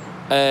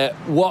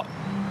what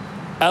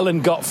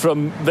Ellen got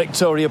from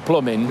Victoria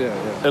Plumbing.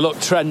 It looked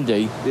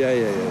trendy.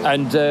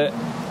 And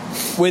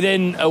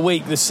within a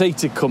week, the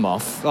seat had come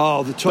off.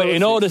 Oh, the toilet. But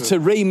in order to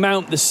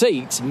remount the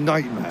seat,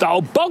 nightmare. The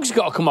whole bog's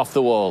got to come off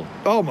the wall.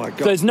 Oh my God!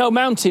 There's no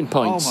mounting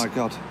points. Oh my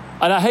God!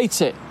 And I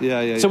hate it.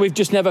 So we've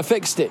just never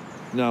fixed it.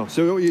 No.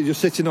 So you're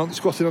just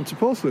squatting onto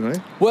porcelain, eh?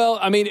 Well,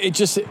 it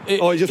just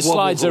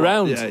slides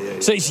around.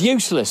 So it's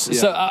useless. Yeah.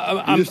 So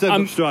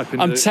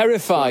I'm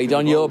terrified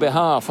on your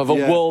behalf of a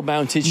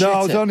wall-mounted shitter. No,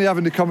 I was only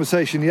having a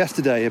conversation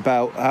yesterday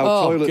about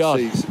how toilet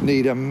seats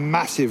need a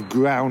massive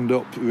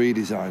ground-up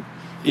redesign.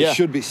 It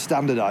should be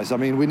standardised.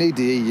 We need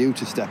the EU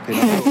to step in.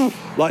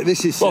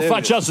 This is serious. Well,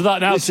 fat chance of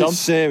that now, Tom. This is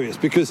serious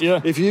because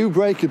if you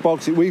break a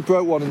box, we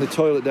broke one in the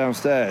toilet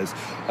downstairs,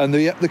 and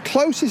the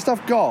closest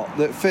I've got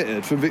that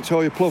fitted from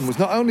Victoria Plumb was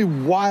not only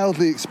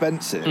wildly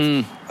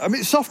expensive.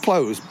 Soft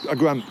close, I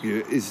grant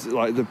you, is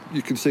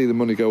you can see the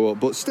money go up,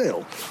 but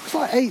still, it's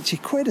like 80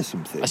 quid or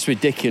something. That's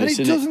ridiculous,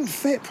 and it doesn't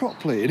fit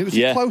properly, and it was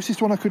the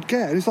closest one I could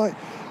get. And it's like,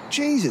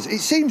 Jesus,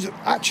 it seems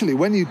actually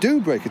when you do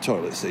break a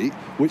toilet seat,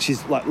 which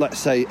is let's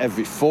say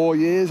every 4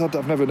 years,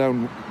 I've never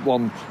known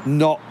one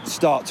not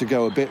start to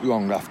go a bit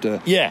wrong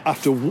after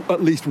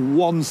at least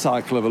one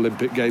cycle of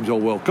Olympic Games or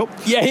World Cup.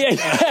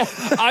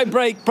 I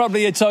break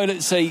probably a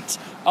toilet seat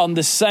on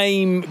the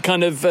same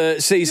kind of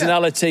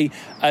seasonality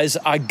as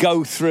I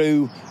go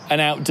through an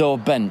outdoor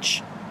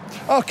bench.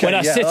 Okay, when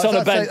I sit on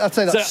a bench, I'd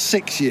say that's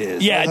 6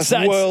 years. Yeah, that's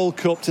World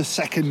Cup to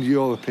second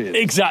European.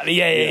 Exactly.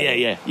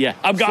 Yeah.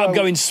 I'm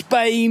going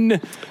Spain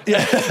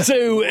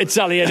to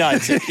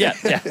Italianite.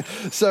 Yeah.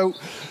 So,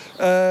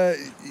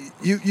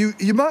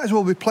 you might as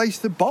well replace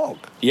the bog.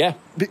 Yeah.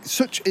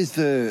 Such is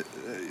the.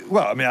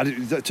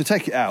 To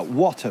take it out,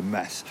 what a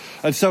mess.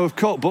 And so, of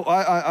course, but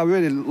I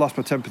really lost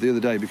my temper the other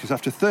day because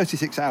after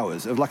 36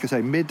 hours of, like I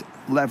say,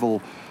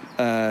 mid-level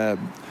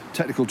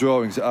technical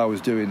drawings that I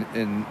was doing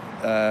in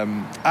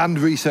and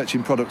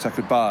researching products I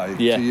could buy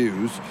to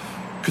use,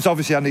 because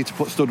obviously I need to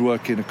put stud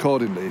work in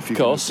accordingly if you're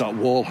going to start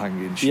wall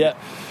hanging shit.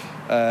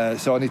 Yeah.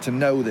 So I need to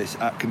know this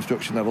at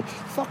construction level.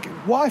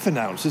 Fucking wife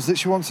announces that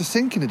she wants a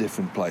sink in a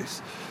different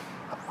place.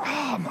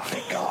 Oh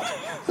my God.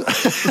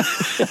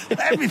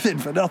 Everything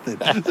for nothing.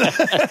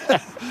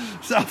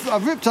 So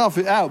I've ripped half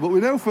it out, but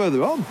we're no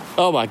further on.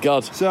 Oh my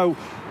God. So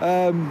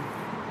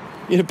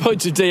you're a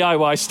bunch of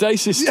DIY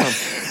stasis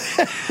stuff.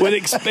 With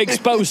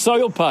exposed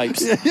soil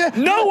pipes.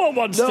 No one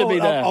wants to be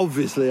there.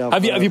 Obviously.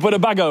 Have you put a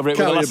bag over it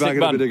with a elastic bag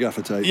band? And a bit of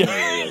gaffer tape.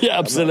 Yeah,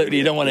 absolutely.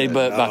 You don't want any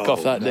back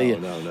off that, do you?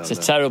 It's a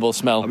terrible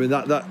smell. I mean,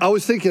 that I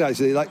was thinking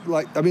actually,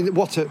 like I mean,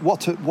 what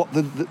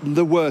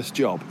the worst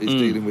job is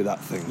dealing with that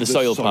thing. The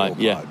soil pipe.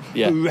 Yeah.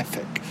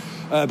 Horrific.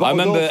 But I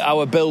remember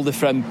our builder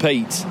friend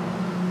Pete.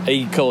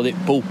 He called it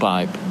pool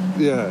pipe.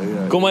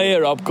 Yeah. Come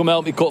here, Rob. Come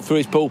help me cut through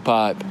his pool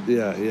pipe.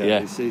 Yeah.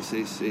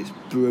 It's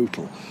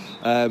brutal.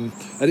 And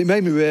it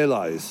made me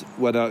realise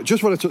when I took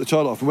the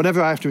toilet off,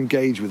 whenever I have to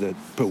engage with a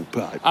pool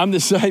pipe, I'm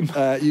the same.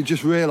 You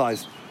just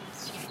realise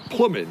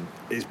plumbing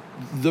is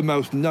the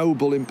most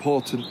noble,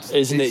 important.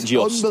 Isn't it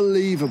just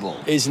unbelievable?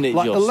 Isn't it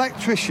like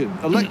just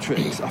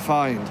electrics? I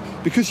find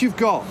because you've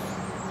got,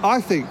 I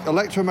think,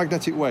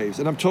 electromagnetic waves,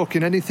 and I'm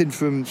talking anything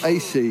from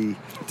AC,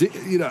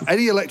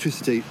 any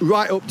electricity,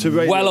 right up to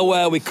radio. Well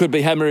aware we could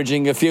be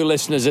hemorrhaging a few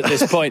listeners at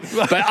this point,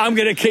 but I'm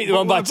going to keep them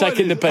on by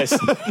taking the piss.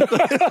 My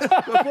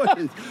point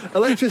is,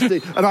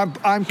 electricity, and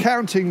I'm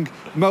counting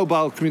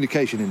mobile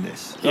communication in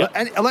this.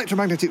 Yep.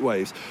 Electromagnetic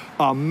waves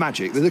are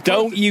magic.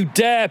 Don't you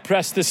dare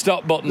press the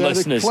stop button, they're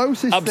listeners. The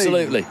closest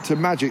Absolutely. thing to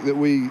magic that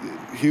we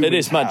humans It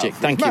is magic.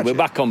 have. Thank you. We're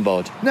back on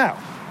board. Now,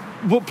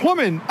 but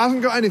plumbing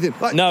hasn't got anything.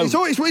 No. It's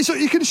always,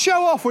 you can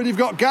show off when you've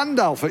got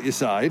Gandalf at your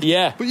side.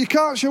 Yeah. But you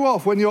can't show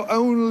off when your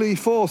only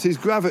force is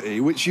gravity,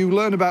 which you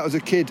learn about as a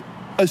kid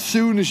as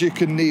soon as you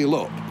can kneel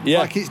up. Yeah.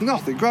 Like it's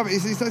nothing. Gravity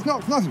it's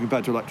nothing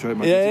compared to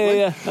electromagnetic.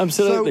 Yeah,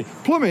 absolutely. So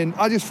plumbing,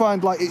 I just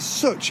find like it's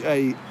such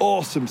a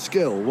awesome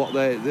skill.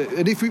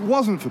 And if it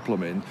wasn't for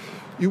plumbing,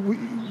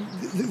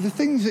 the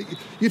things that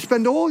you'd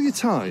spend all your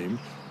time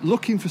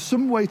looking for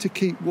some way to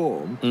keep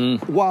warm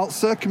while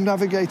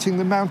circumnavigating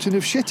the mountain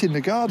of shit in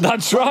the garden.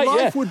 That's right,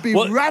 life would be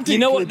radically You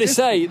know what they different.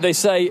 say? They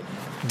say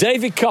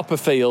David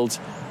Copperfield,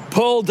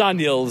 Paul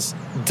Daniels,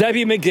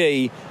 Debbie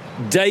McGee,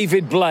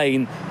 David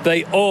Blaine,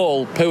 they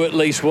all poo at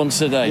least once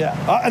a day.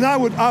 Yeah, and I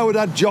would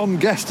add John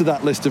Guest to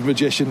that list of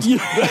magicians.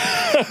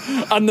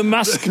 And the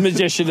masked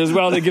magician as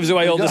well, that gives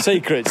away all the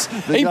secrets.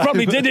 He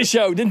probably did a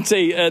show, didn't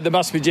he, the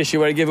masked magician,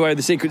 where he gave away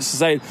the secrets to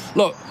saying,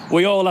 look,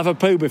 we all have a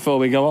poo before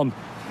we go on.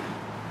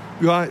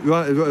 Right.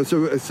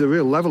 It's a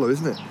real leveler,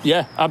 isn't it?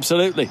 Yeah,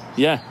 absolutely.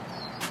 Yeah.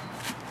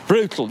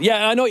 Brutal.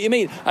 Yeah, I know what you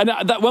mean. And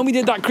that when we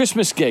did that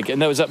Christmas gig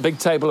and there was that big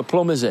table of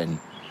plumbers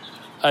in,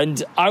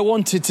 and I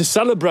wanted to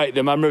celebrate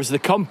them, I remember, as the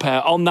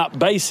compare on that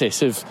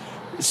basis of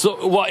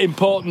what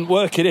important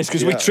work it is,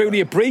 because we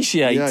truly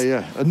appreciate.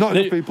 Yeah. And not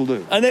enough people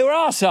do. And they were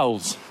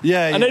arseholes.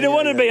 Yeah. And they didn't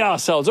want to be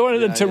arseholes. I wanted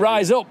them to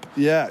rise up.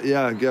 Yeah.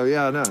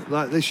 No.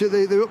 Like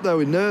they're up there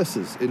with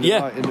nurses in the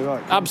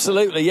right.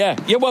 Absolutely. Yeah.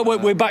 Well,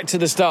 we're back to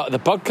the start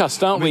of the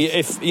podcast, aren't we?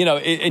 If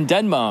in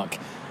Denmark,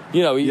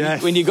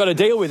 when you've got to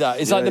deal with that,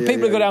 it's like the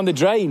people who go down the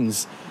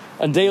drains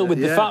and deal with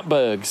the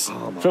fatbergs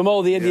from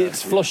all the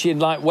idiots flushing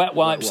like wet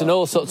wipes and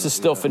all sorts of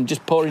stuff and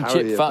just pouring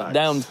chip fat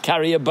down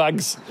carrier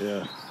bags.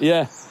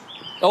 Yeah.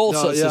 All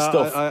sorts of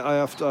stuff.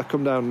 I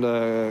come down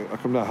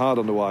hard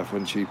on the wife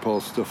when she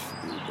pours stuff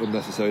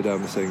unnecessary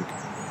down the sink.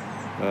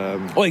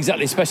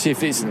 Exactly. Especially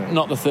if it's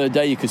not the third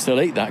day, you could still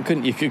eat that,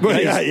 couldn't you? Could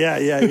graze,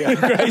 yeah.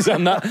 graze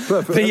on that.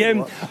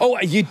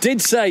 You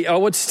did say.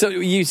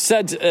 You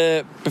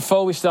said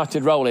before we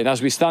started rolling,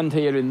 as we stand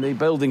here in the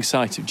building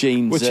site of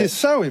Jean's, which is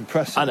so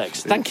impressive.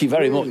 Annex. Thank you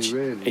very much.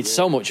 It's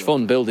so much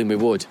fun building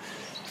with wood.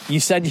 You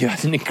said you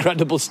had an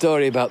incredible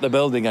story about the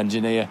building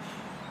engineer.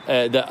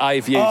 That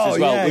I've used as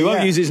well. We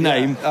won't use his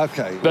name.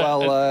 Okay.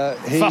 But,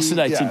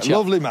 fascinating chap.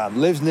 Lovely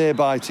man. Lives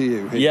nearby to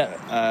you. Here.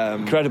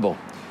 Incredible.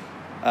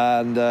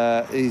 And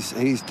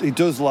he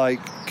does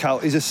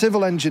he's a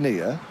civil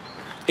engineer.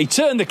 He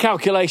turned the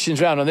calculations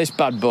round on this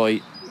bad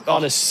boy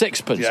on a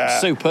sixpence.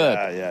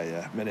 Superb.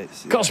 Yeah.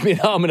 Minutes. Cost me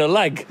an arm and a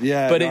leg.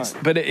 Yeah. But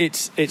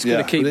it's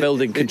going to keep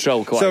building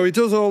control quite. So he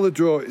does all the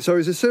drawing. So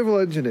he's a civil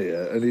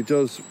engineer, and he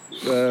does.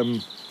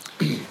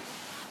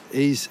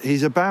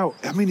 He's about.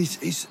 I mean,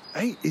 he's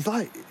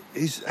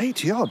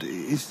 80 odd.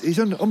 He's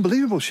in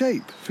unbelievable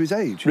shape for his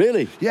age.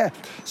 Really? Yeah.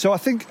 So I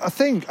think.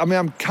 I mean,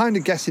 I'm kind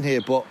of guessing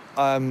here, but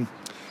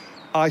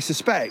I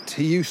suspect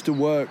he used to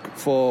work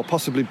for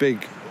possibly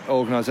big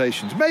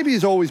organisations. Maybe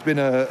he's always been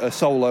a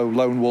solo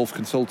lone wolf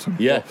consultant.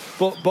 Yeah.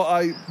 But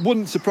I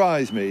wouldn't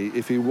surprise me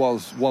if he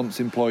was once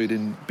employed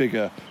in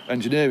bigger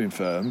engineering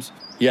firms.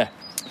 Yeah.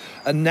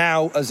 And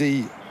now, as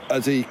he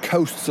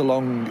coasts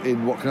along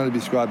in what can only be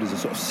described as a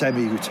sort of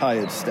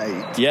semi-retired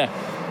state. Yeah.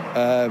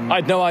 I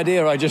had no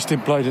idea. I just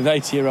employed an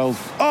 80-year-old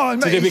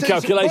to do my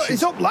calculations.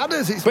 It's up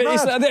ladders.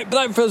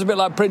 That feels a bit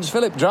like Prince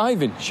Philip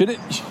driving. Should it?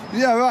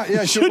 Yeah, right.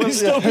 Yeah, should he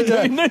still be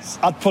doing this?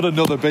 I'd put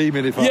another beam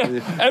in if I were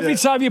you. Every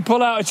time you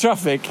pull out of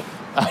traffic,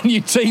 and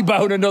you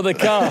T-bone another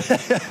car,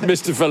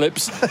 Mr.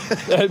 Phillips,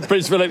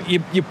 Prince Philip,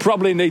 you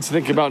probably need to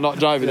think about not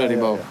driving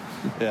anymore.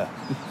 Yeah.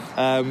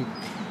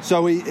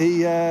 So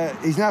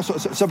he's now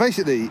so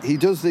basically he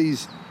does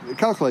these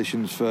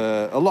calculations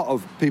for a lot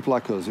of people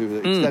like us who are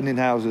extending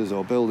houses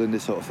or building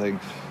this sort of thing,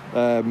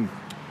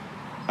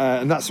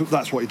 and that's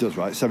what he does,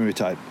 right?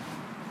 Semi-retired.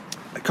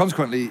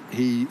 Consequently,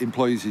 he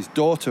employs his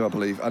daughter, I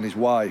believe, and his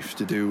wife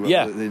to do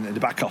in the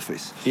back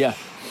office. Yeah.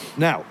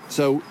 Now,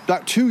 so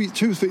that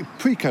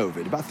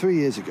pre-COVID, about 3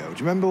 years ago, do you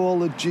remember all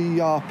the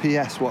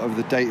GRPS, whatever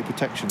the data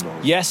protection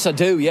laws? Yes, I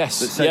do. Yes.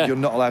 That said you're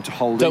not allowed to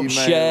hold email. Don't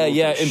share,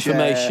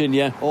 information,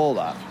 all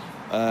that.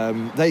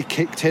 They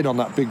kicked in on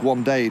that big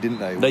one day, didn't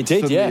they? They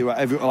did,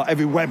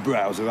 Every web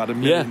browser had a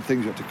million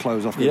things you had to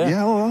close off.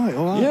 Yeah, all right.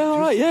 Yeah, all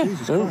right, yeah.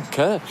 Jesus Don't Christ.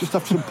 care. Just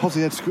have some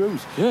posy head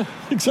screws. Yeah,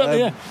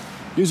 exactly,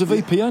 Use a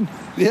VPN.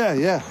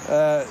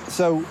 Yeah.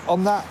 So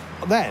on that,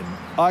 then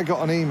I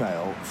got an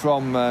email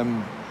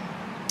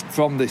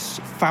from this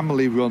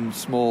family-run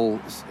small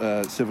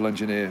civil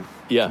engineer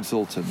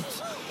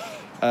consultant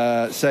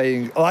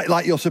saying,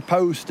 like you're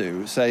supposed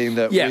to, saying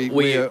that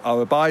we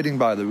are abiding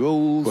by the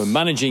rules. We're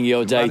managing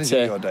your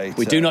data.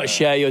 We do not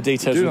share your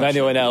details with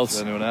anyone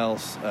else.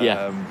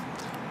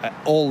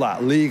 All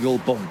that legal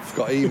bump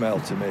got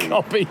emailed to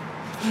me.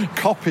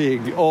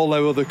 Copying all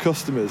their other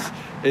customers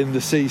in the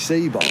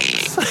CC box.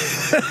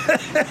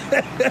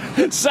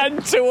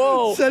 Send to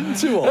all. Then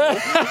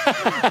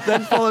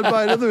followed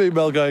by another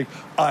email going,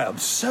 I am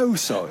so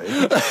sorry.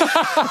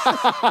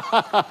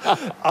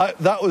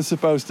 That was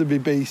supposed to be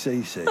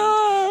BCC.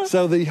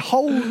 So the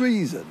whole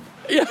reason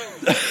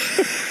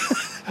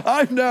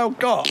I've now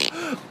got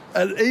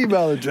an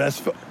email address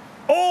for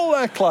all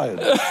their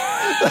clients.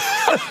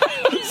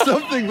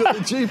 Something that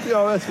the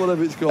GPRS,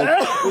 whatever it's called,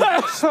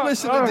 was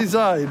explicitly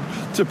designed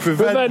to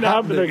prevent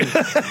happening.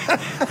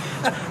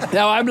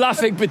 Now, I'm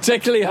laughing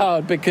particularly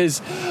hard because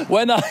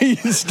when I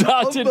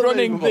started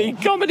running the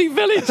Comedy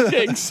Village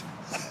gigs,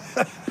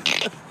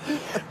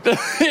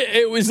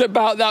 it was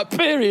about that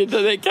period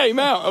that it came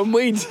out, and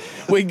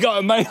we'd got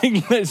a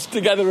mailing list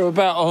together of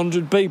about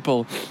 100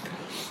 people.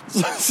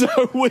 So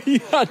we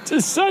had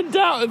to send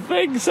out a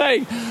thing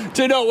saying,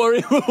 do not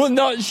worry, we will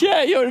not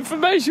share your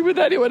information with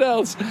anyone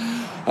else.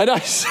 And I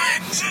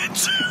sent it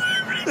to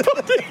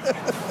everybody.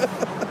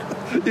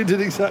 You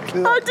did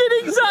exactly that. I did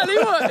exactly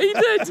what he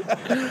did.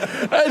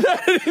 And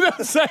then he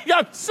was saying,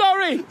 I'm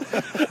sorry.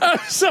 I'm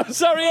so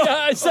sorry.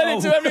 I sent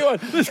it to everyone.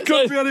 This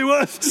could be any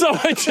worse. So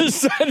I just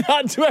sent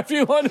that to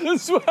everyone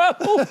as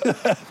well.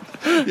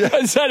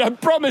 And said, I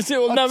promise it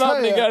will never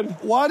happen again.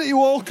 Why don't you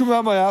all come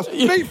around my house?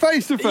 Meet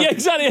face to face. Yeah,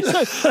 exactly.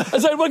 I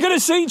said, we're going to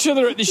see each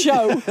other at the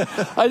show.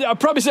 I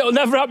promise it will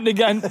never happen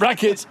again.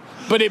 Brackets.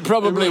 But it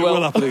probably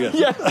will happen again.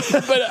 Yeah,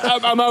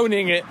 but I'm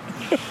owning it.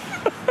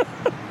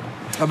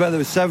 I bet there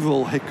were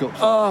several hiccups.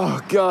 Oh,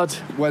 God.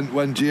 When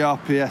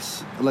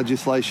GRPS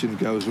legislation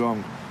goes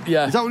wrong.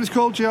 Yeah. Is that what it's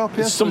called, GRPS?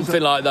 It's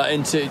something like that,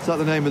 isn't it? Is that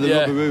the name of the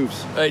rubber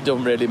roofs? It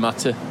doesn't really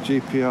matter.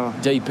 GPR.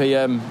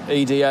 DPM,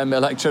 EDM,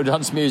 electro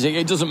dance music,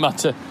 it doesn't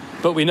matter.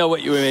 But we know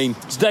what you mean.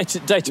 It's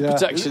data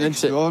protection,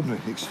 isn't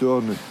it?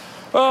 Extraordinary.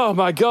 Oh,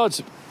 my God.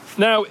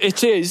 Now,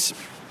 it is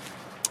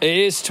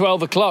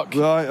 12 o'clock.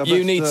 Right,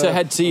 you need to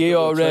head to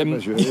your...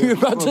 You're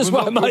about to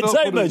swipe my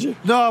tape measure.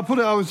 No,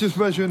 I was just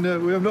measuring...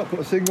 we have not put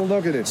a single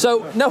noggin in.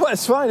 So, no,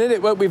 that's fine, isn't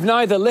it? Well, we've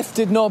neither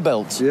lifted nor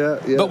built. Yeah.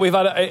 But we've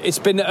had... it's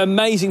been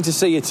amazing to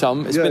see you,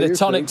 Tom. It's been a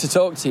tonic to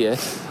talk to you.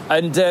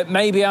 And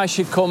maybe I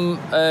should come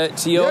to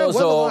yours,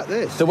 or like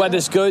this, the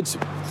weather's good.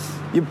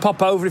 You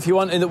pop over if you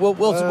want. And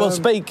we'll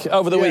speak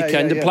over the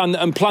weekend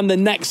and plan the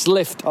next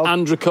lift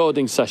and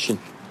recording session.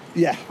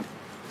 Yeah.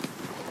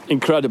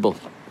 Incredible.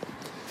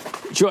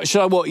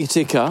 Shall I walk you to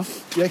your car?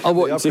 Yeah, I'll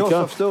walk you to your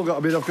car. I've still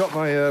got... I've got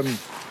my...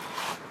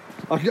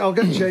 I'll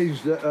get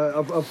changed.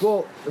 I've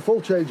bought a full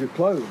change of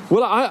clothes.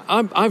 Well,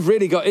 I've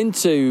really got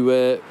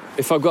into...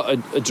 if I've got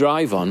a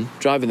driving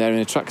there in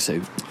a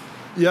tracksuit...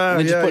 Yeah, and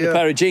then just put a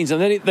pair of jeans, and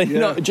then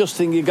you're not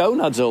adjusting your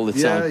gonads all the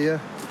time. Yeah.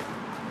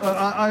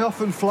 I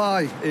often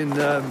fly in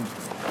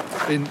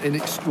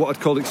what I'd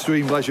call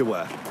extreme leisure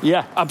wear.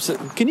 Yeah,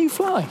 absolutely. Can you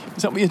fly?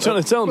 Is that what you're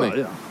trying to tell me?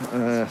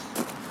 Yeah.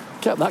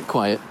 Kept that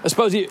quiet. I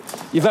suppose you're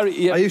very.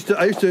 Yeah. I used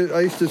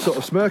to sort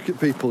of smirk at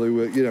people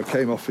who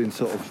came off in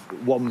sort of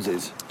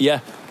onesies.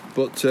 Yeah.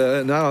 But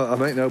now I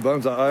make no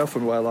bones. I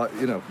often wear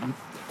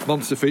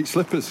monster feet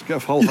slippers. Get a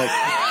whole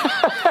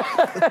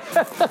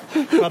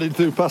padding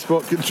through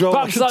passport control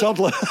like a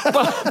toddler.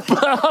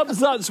 Perhaps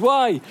that's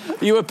why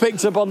you were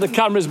picked up on the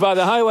cameras by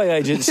the highway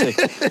agency.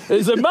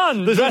 There's a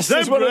man dressed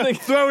as one of the...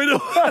 throwing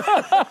up.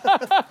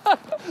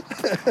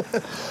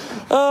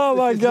 Oh,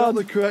 my God.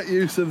 Not the correct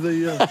use of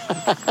the...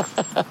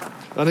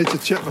 I need to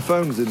check my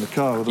phones in the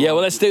car. Yeah,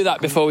 well, let's do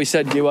that before we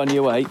send you on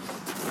your way.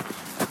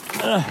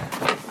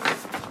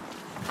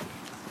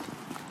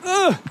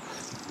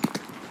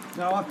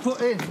 Now, I've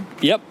put in...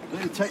 Yep.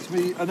 It takes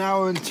me an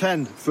hour and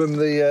 10 from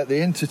the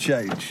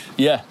interchange.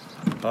 Yeah.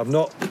 I've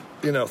not...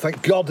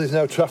 thank God there's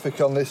no traffic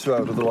on this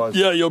road, otherwise...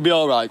 Yeah, you'll be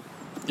all right.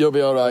 You'll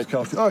be all right.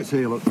 Oh, it's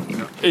here, look.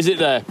 Is it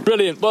there?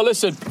 Brilliant. Well,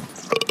 listen,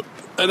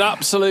 an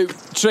absolute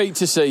treat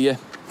to see you.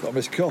 Got a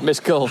missed call.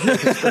 Missed call.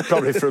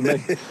 Probably from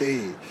me.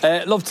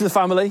 Love to the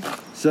family.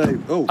 So,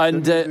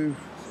 and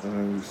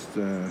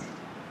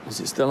is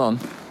it still on?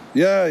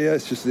 Yeah,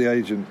 it's just the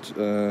agent.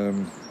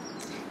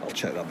 I'll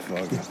check that before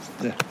I go.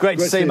 Yeah. Great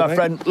to see you, my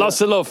friend.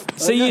 Lots of love.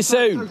 See you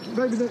soon.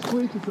 Maybe next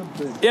week or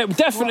something. Yeah,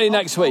 definitely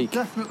next week.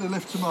 I'll definitely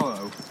lift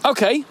tomorrow.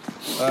 Okay.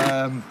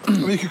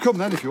 You could come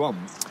then if you want.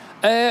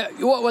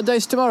 What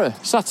day's tomorrow?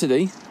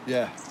 Saturday?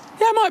 Yeah.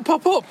 Yeah, I might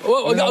pop up.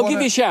 Well, I'll give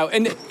you a shout.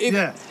 And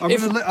I'm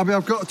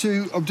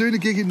doing a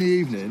gig in the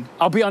evening.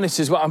 I'll be honest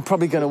as well. I'm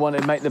probably going to want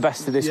to make the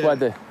best of this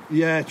weather.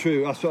 Yeah,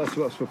 true. That's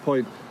the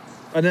point.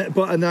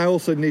 And I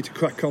also need to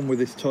crack on with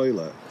this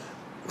toilet.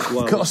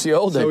 Well, of course you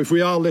all do. So if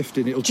we are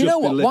lifting, it'll. Do you know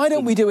what? Why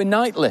don't we do a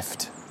night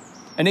lift,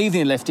 an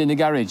evening lift in the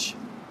garage?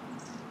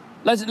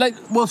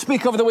 We'll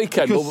speak over the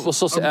weekend. We'll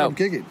suss it out. I'm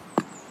gigging.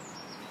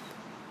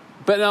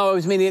 But no, I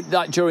was meaning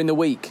that during the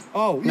week.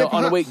 Oh, yeah. Not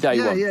on a weekday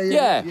one.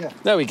 Yeah.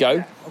 There we go.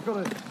 Yeah, I've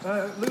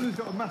got Lulu's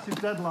got a massive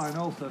deadline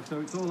also,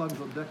 so it's all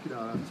hands on deck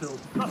now until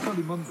that's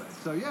only Monday.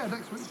 So yeah,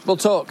 next week. We'll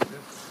talk. Yeah.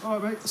 All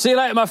right, mate. See you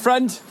later, my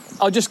friend.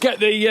 I'll just get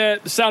the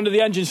sound of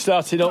the engine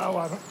starting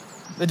up.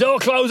 The door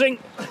closing.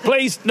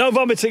 Please, no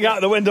vomiting out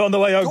of the window on the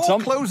way home, door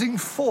Tom. Closing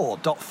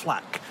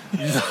 4.flack.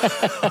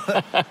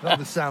 Not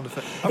the sound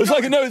effect. It's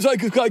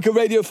like a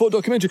Radio 4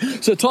 documentary.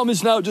 So Tom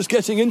is now just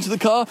getting into the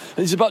car and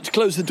he's about to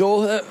close the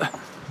door.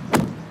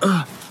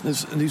 And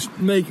he's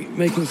making.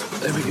 There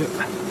we go.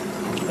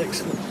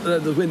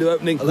 Excellent. The window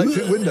opening.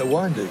 Electric window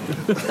winding.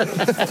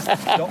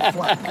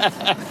 .flack.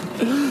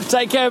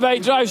 Take care,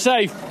 mate. Drive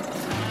safe.